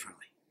this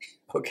differently?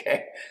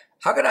 Okay.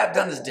 How could I have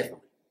done this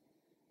differently?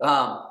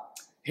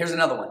 Here's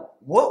another one.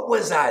 What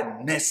was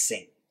I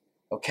missing?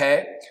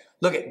 Okay.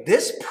 Look, at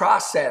this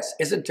process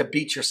isn't to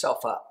beat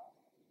yourself up.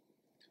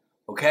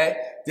 Okay.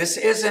 This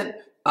isn't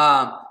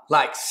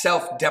like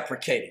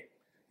self-deprecating.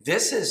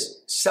 This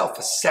is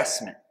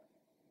self-assessment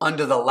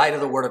under the light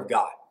of the Word of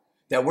God.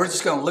 That we're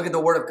just going to look at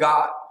the Word of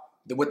God,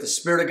 what the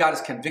Spirit of God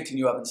is convicting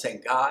you of, and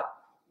saying, God,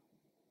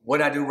 what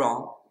did I do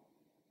wrong?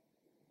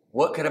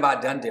 What could have I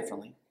done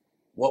differently?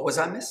 What was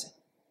I missing?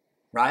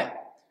 Right?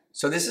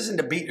 So this isn't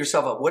to beat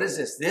yourself up. What is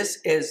this? This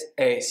is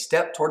a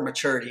step toward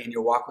maturity in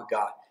your walk with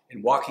God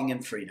and walking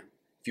in freedom.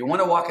 If you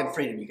want to walk in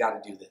freedom, you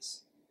got to do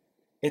this.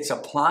 It's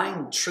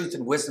applying truth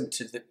and wisdom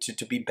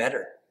to be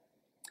better.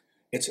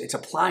 It's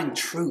applying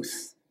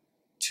truth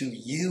to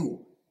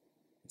you.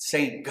 It's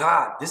saying,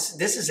 God, this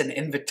is an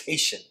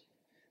invitation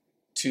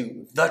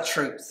to the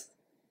truth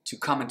to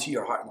come into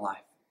your heart and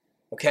life.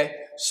 Okay?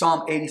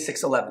 Psalm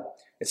 86:11.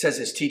 It says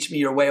this, teach me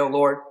your way, O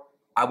Lord.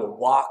 I will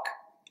walk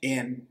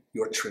in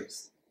your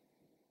truth.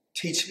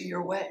 Teach me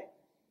your way,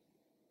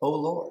 O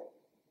Lord,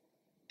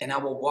 and I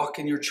will walk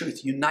in your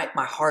truth. Unite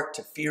my heart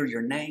to fear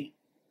your name.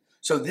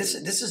 So this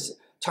is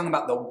talking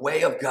about the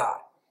way of God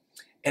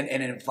and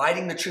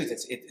inviting the truth.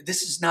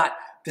 This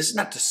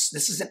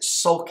isn't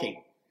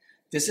sulking.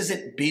 This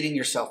isn't beating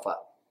yourself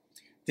up.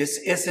 This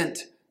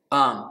isn't,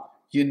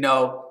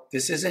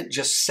 this isn't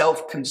just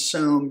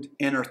self-consumed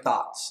inner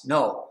thoughts.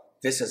 No,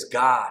 this is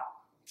God.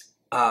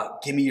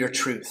 Give me your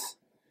truth.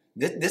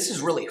 This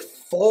is really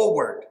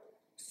forward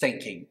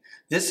thinking.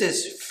 This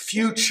is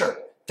future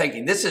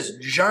thinking. This is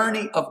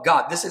journey of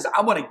God. This is,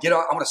 I want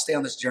to stay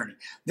on this journey.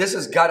 This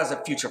is God as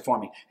a future for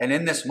me. And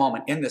in this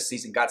moment, in this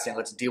season, God's saying,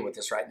 let's deal with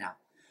this right now.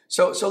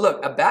 So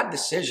look, a bad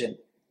decision,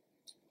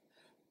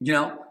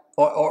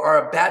 or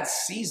a bad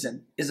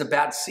season is a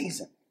bad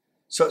season.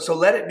 So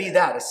let it be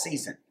that, a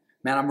season.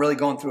 Man, I'm really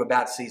going through a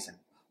bad season.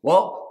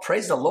 Well,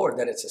 praise the Lord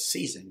that it's a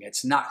season.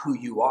 It's not who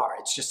you are.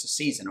 It's just a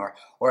season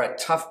or a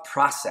tough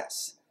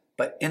process.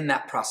 But in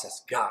that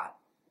process, God,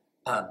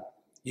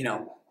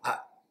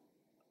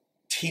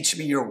 teach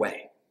me your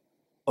way.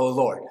 Oh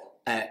Lord,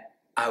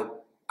 I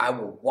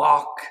will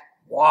walk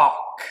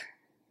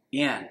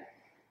in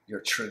your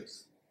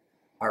truth.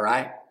 All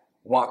right?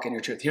 Walk in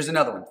your truth. Here's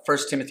another one. 1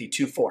 Timothy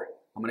 2:4.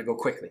 I'm going to go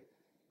quickly.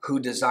 Who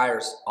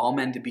desires all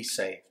men to be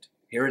saved.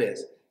 Here it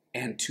is.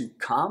 And to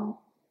come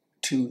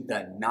to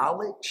the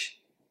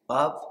knowledge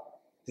of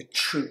the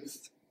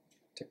truth.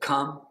 To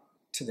come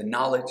to the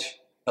knowledge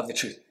of the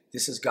truth.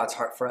 This is God's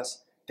heart for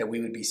us, that we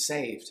would be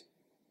saved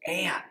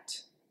and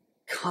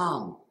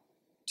come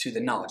to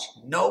the knowledge,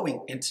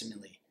 knowing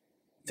intimately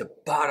the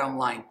bottom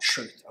line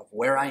truth of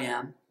where I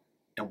am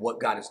and what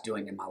God is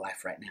doing in my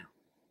life right now.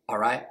 All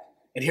right?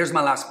 And here's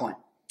my last point.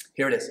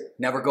 Here it is.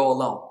 Never go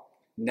alone.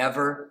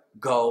 Never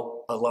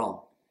go alone.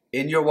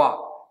 In your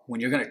walk,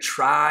 when you're going to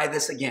try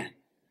this again,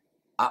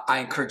 I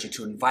encourage you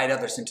to invite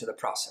others into the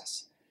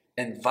process.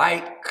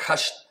 Invite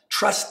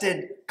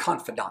trusted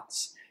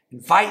confidants.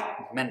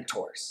 Invite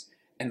mentors.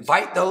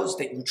 Invite those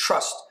that you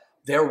trust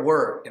their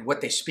word and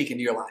what they speak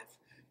into your life.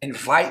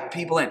 Invite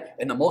people in.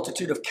 In the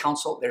multitude of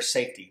counsel, there's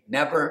safety.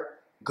 Never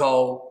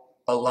go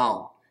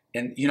alone.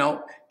 And you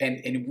know,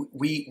 and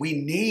we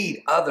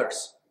need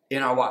others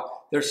in our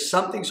walk. There's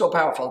something so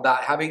powerful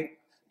about having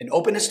an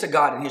openness to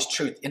God and his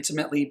truth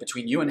intimately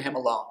between you and him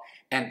alone,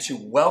 and to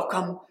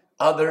welcome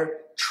other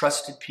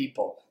trusted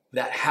people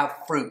that have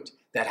fruit,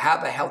 that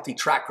have a healthy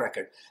track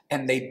record.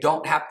 And they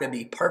don't have to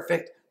be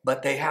perfect,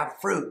 but they have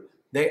fruit.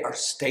 They are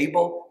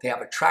stable. They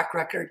have a track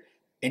record.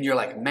 And you're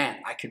like, man,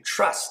 I can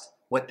trust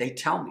what they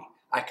tell me.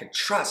 I can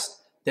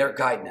trust their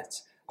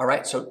guidance. All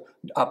right. So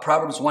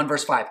Proverbs 1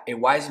 verse 5, a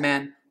wise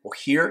man will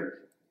hear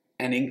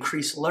and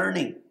increase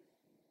learning,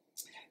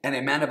 and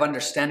a man of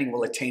understanding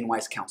will attain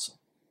wise counsel.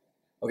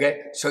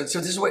 Okay. So this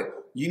is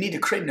what you need to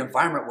create, an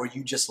environment where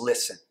you just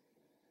listen.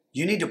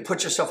 You need to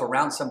put yourself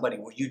around somebody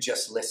where you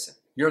just listen.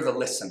 You're the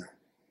listener,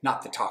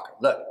 not the talker.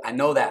 Look, I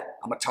know that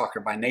I'm a talker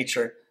by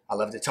nature. I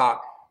love to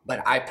talk,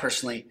 but I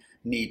personally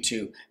need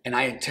to, and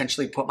I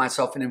intentionally put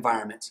myself in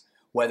environments,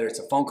 whether it's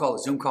a phone call, a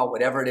Zoom call,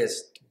 whatever it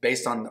is,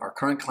 based on our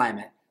current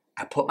climate,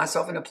 I put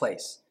myself in a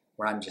place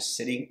where I'm just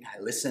sitting, I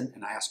listen,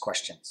 and I ask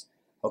questions.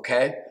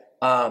 Okay?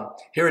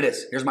 Here it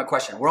is. Here's my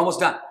question. We're almost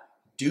done.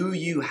 Do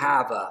you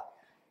have a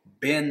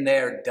been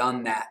there,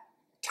 done that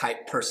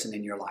type person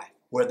in your life,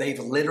 where they've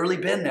literally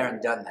been there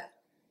and done that?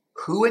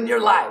 Who in your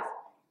life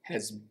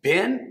has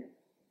been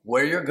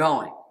where you're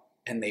going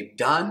and they've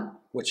done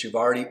what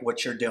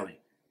you're doing?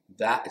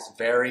 That is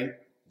very,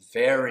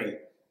 very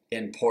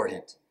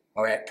important.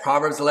 All right,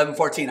 Proverbs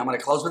 11:14. I'm going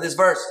to close with this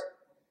verse.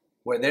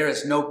 Where there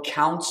is no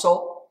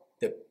counsel,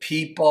 the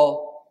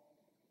people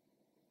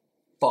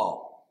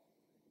fall.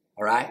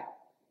 All right?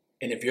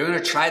 And if you're going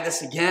to try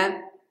this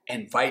again,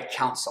 invite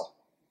counsel.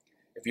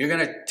 If you're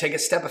going to take a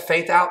step of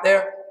faith out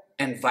there,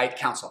 invite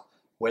counsel.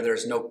 Where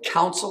there's no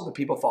counsel, the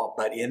people fall.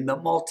 But in the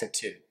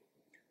multitude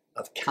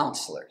of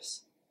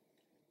counselors,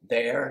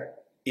 there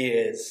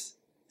is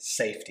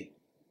safety.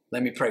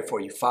 Let me pray for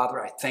you.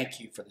 Father, I thank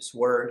you for this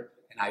word,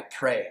 and I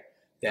pray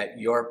that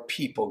your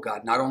people,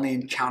 God, not only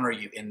encounter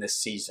you in this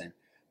season,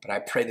 but I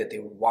pray that they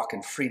would walk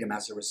in freedom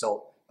as a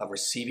result of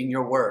receiving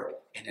your word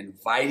and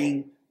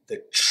inviting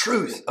the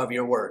truth of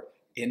your word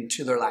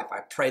into their life. I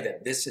pray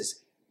that this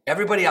is,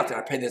 everybody out there,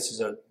 I pray this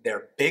is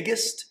their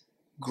biggest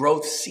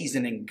growth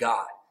season in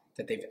God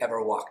that they've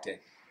ever walked in.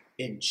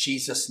 In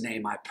Jesus'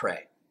 name I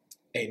pray.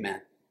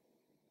 Amen.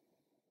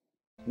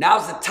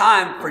 Now's the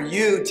time for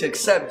you to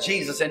accept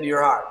Jesus into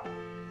your heart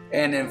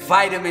and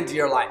invite him into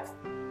your life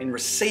and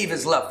receive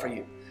his love for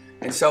you.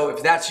 And so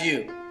if that's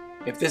you,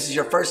 if this is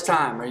your first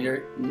time or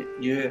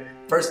your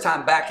first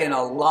time back in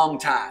a long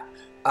time,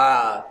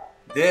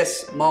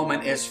 this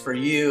moment is for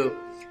you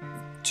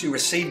to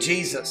receive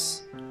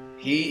Jesus.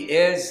 He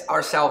is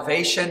our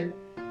salvation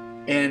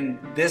in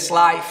this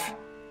life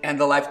and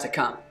the life to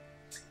come.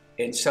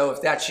 And so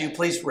if that's you,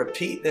 please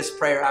repeat this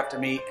prayer after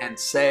me and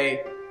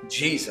say,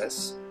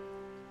 Jesus,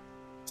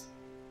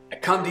 I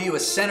come to you a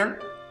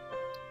sinner.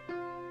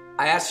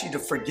 I ask you to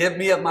forgive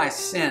me of my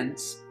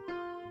sins.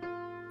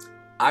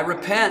 I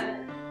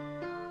repent.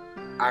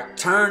 I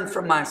turn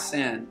from my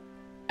sin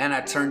and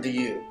I turn to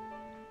you.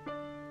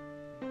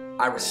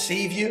 I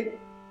receive you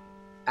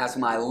as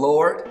my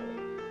Lord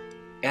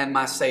and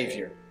my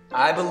Savior.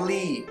 I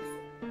believe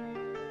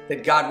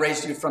that God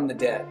raised you from the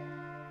dead.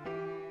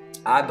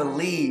 I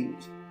believe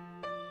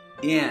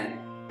in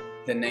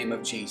the name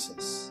of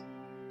Jesus.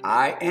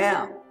 I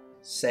am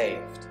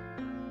saved.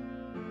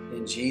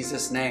 In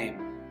Jesus'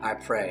 name I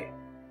pray.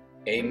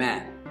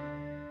 Amen.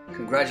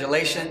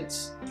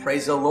 Congratulations.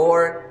 Praise the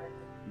Lord.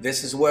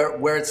 This is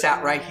where it's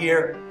at right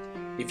here.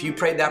 If you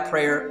prayed that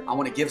prayer, I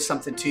want to give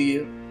something to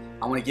you.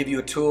 I want to give you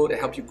a tool to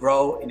help you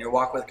grow in your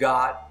walk with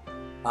God.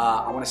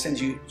 I want to send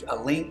you a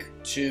link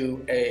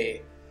to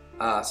a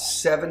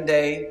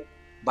 7-day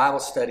Bible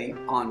study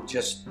on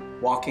just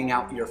walking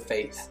out your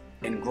faith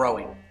and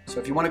growing. So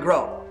if you want to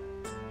grow,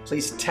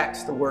 please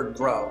text the word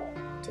grow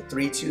to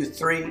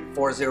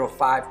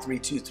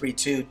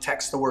 323-405-3232.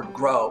 Text the word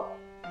grow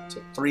to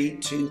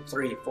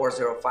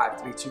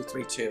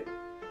 323-405-3232.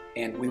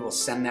 And we will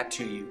send that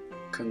to you.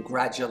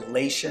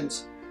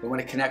 Congratulations. We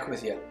want to connect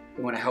with you.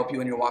 We want to help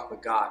you in your walk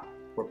with God.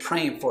 We're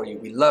praying for you.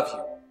 We love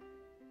you.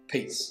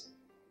 Peace.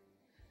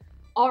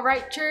 All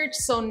right, church,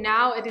 so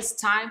now it is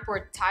time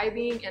for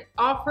tithing and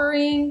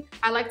offering.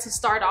 I like to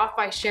start off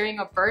by sharing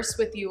a verse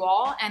with you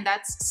all, and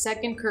that's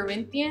 2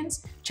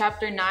 Corinthians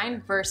chapter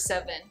 9, verse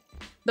 7.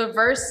 The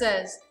verse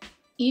says,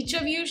 "Each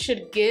of you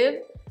should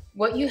give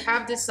what you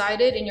have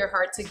decided in your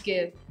heart to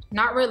give,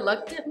 not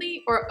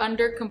reluctantly or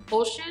under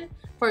compulsion,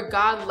 for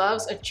God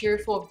loves a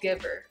cheerful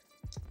giver."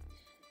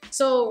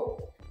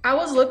 So I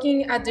was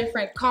looking at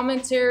different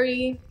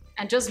commentary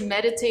and just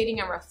meditating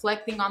and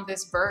reflecting on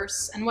this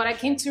verse. And what I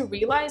came to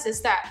realize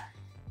is that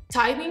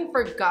tithing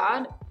for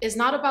God is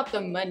not about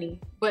the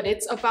money, but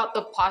it's about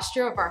the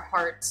posture of our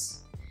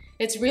hearts.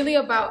 It's really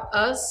about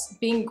us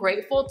being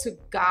grateful to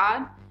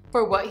God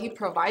for what He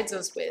provides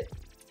us with.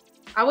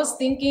 I was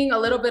thinking a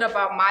little bit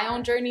about my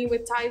own journey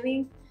with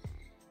tithing,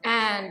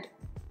 and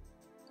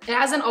I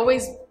haven't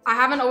always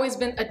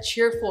been a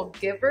cheerful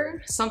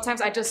giver. Sometimes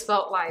I just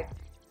felt like,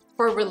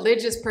 for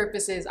religious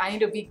purposes, I need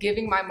to be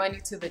giving my money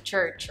to the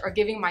church or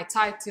giving my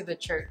tithe to the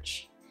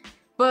church.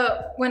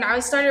 But when I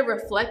started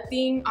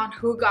reflecting on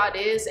who God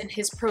is and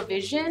His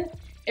provision,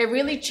 it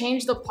really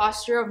changed the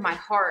posture of my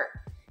heart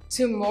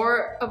to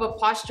more of a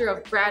posture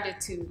of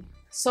gratitude.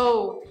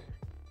 So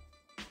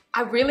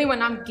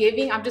when I'm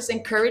giving, I'm just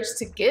encouraged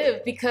to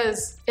give,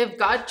 because if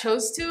God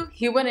chose to,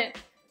 He wouldn't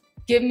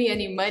give me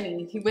any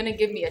money. He wouldn't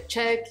give me a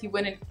check. He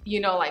wouldn't,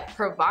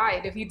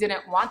 provide if He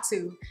didn't want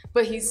to.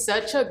 But He's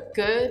such a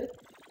good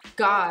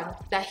God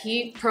that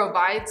He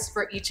provides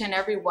for each and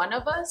every one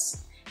of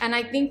us. And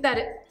I think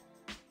that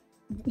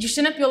you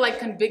shouldn't feel like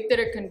convicted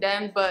or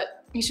condemned,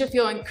 but you should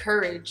feel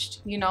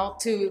encouraged,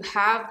 to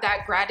have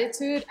that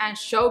gratitude and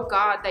show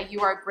God that you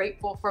are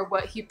grateful for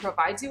what He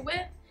provides you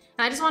with.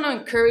 And I just want to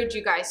encourage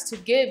you guys to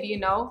give,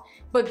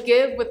 but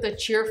give with a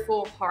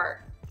cheerful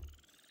heart.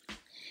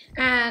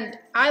 And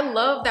I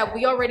love that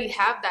we already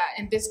have that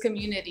in this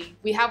community.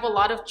 We have a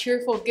lot of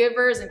cheerful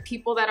givers and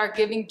people that are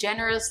giving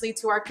generously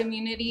to our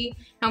community.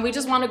 And we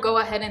just want to go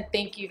ahead and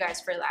thank you guys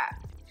for that.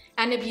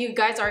 And if you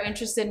guys are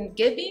interested in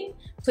giving,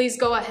 please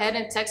go ahead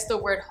and text the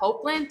word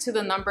Hopeland to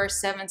the number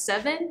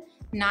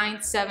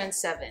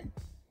 77977.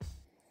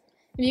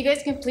 If you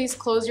guys can please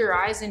close your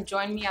eyes and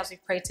join me as we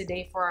pray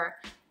today for our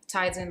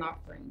tithes and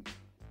offering.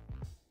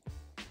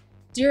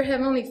 Dear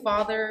Heavenly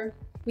Father,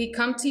 we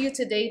come to you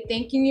today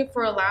thanking you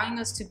for allowing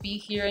us to be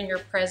here in your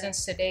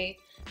presence today,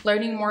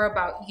 learning more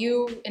about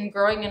you and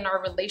growing in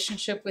our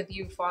relationship with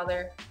you,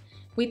 Father.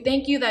 We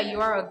thank you that you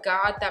are a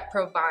God that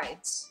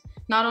provides,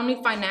 not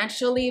only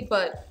financially,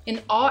 but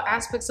in all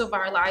aspects of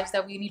our lives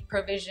that we need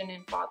provision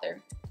in,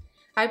 Father.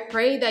 I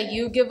pray that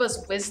you give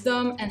us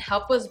wisdom and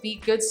help us be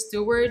good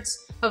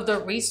stewards of the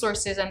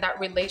resources and the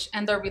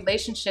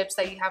relationships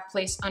that you have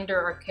placed under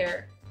our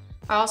care.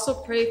 I also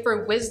pray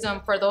for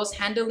wisdom for those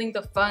handling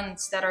the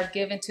funds that are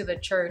given to the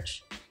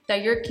church,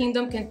 that your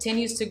kingdom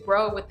continues to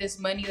grow with this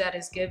money that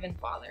is given,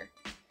 Father.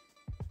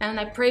 And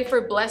I pray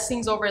for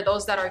blessings over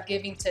those that are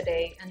giving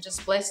today, and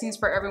just blessings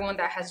for everyone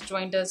that has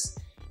joined us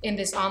in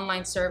this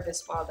online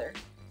service, Father.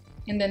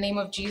 In the name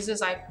of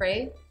Jesus, I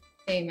pray.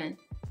 Amen.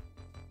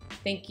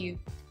 Thank you.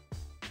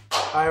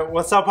 All right,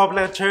 what's up,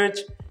 Hopeland Church?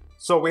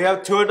 So we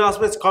have 2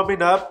 announcements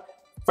coming up.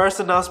 First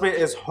announcement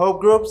is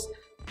Hope Groups.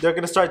 They're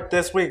going to start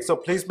this week, so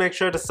please make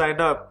sure to sign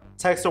up.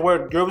 Text the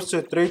word groups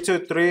to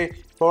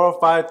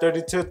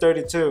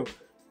 323-405-3232.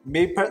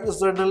 Me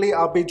personally,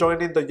 I'll be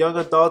joining the young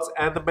adults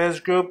and the men's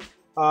group.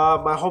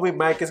 My homie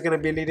Mike is going to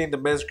be leading the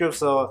men's group,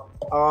 so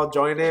I'll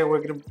join it.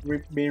 We're going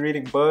to be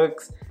reading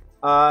books.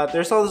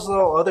 There's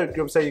also other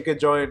groups that you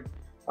could join,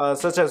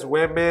 such as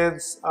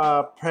women's,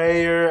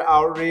 prayer,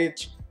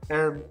 outreach,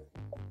 and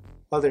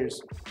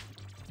others.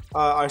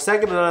 Our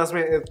second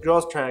announcement is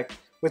Girls Track,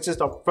 which is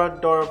the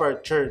front door of our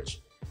church.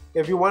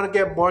 If you want to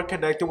get more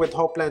connected with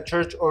Hopeland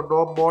Church or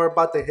know more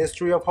about the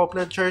history of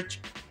Hopeland Church,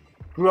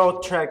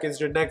 Growth Track is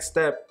your next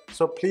step.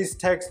 So please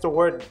text the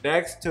word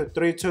NEXT to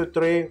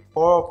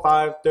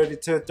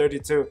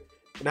 323-405-3232.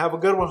 And have a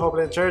good one,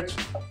 Hopeland Church.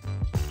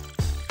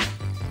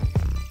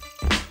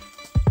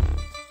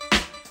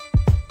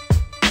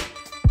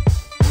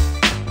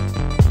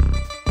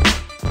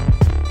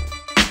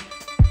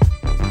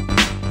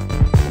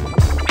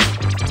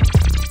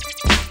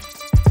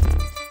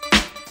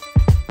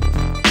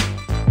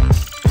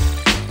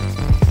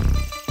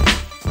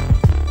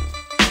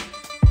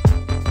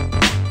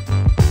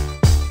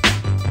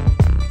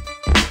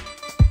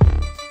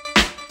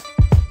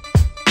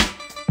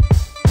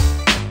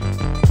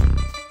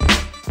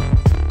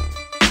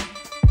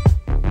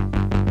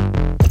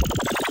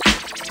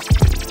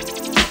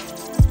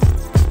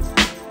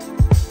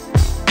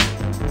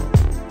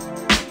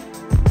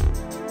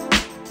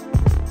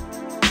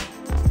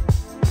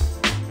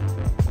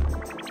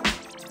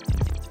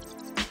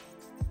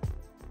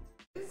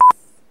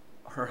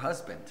 Her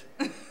husband.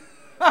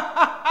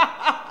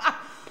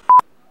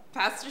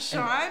 Pastor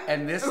Shawn.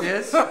 And this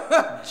is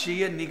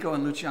Gia, Nico,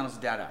 and Luciano's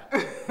dada.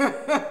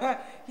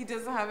 He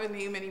doesn't have a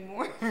name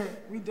anymore.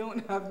 We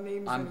don't have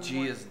names I'm anymore.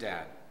 Gia's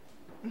dad.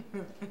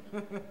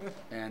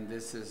 And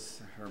this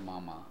is her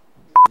mama.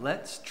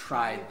 Let's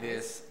try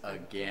this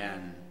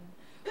again.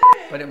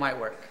 but it might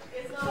work.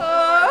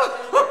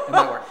 Oh. It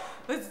might work.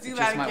 Let's do It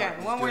that just might again.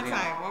 work. One Let's do more it again.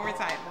 time. One more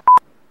time.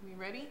 You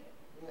ready?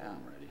 Yeah,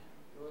 I'm ready.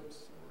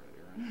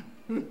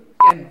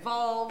 Get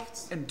involved.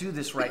 And do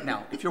this right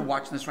now. If you're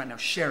watching this right now,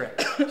 share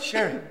it.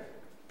 Share it.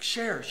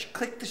 Share.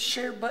 Click the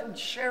share button.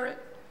 Share it.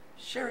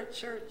 Share it.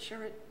 Share it.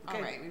 Share it. Okay.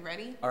 All right, we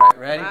ready? All right,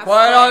 ready? Last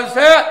Quiet time. on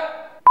set.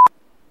 All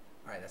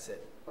right, that's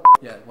it.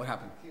 Yeah, what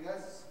happened? You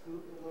guys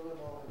scoot a little bit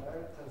more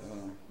there?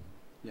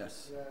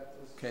 Yes. Yeah,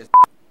 Okay.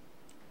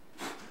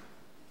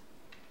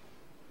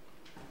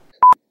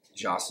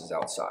 Joss is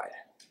outside.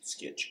 Let's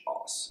get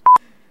Joss.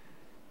 You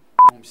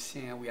know what I'm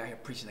saying? We out here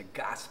preaching the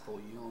gospel,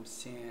 you know what I'm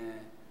saying?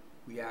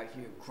 We out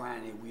here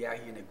grinding, we out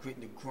here in the grit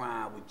and the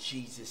grind with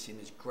Jesus and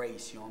his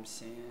grace, you know what I'm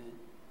saying?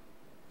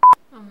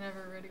 I'm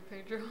never ready,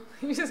 Pedro.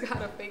 You just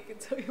gotta fake it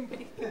till you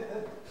make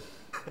it.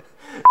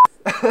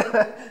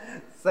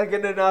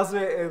 Second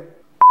announcement is,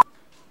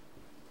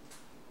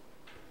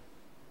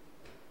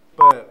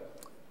 but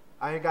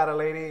I ain't got a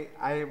lady,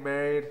 I ain't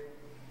married,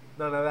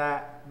 none of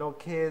that, no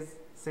kids,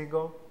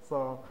 single,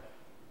 so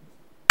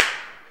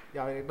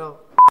y'all already know.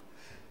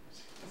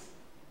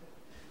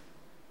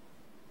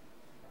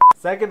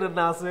 Second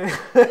announcement.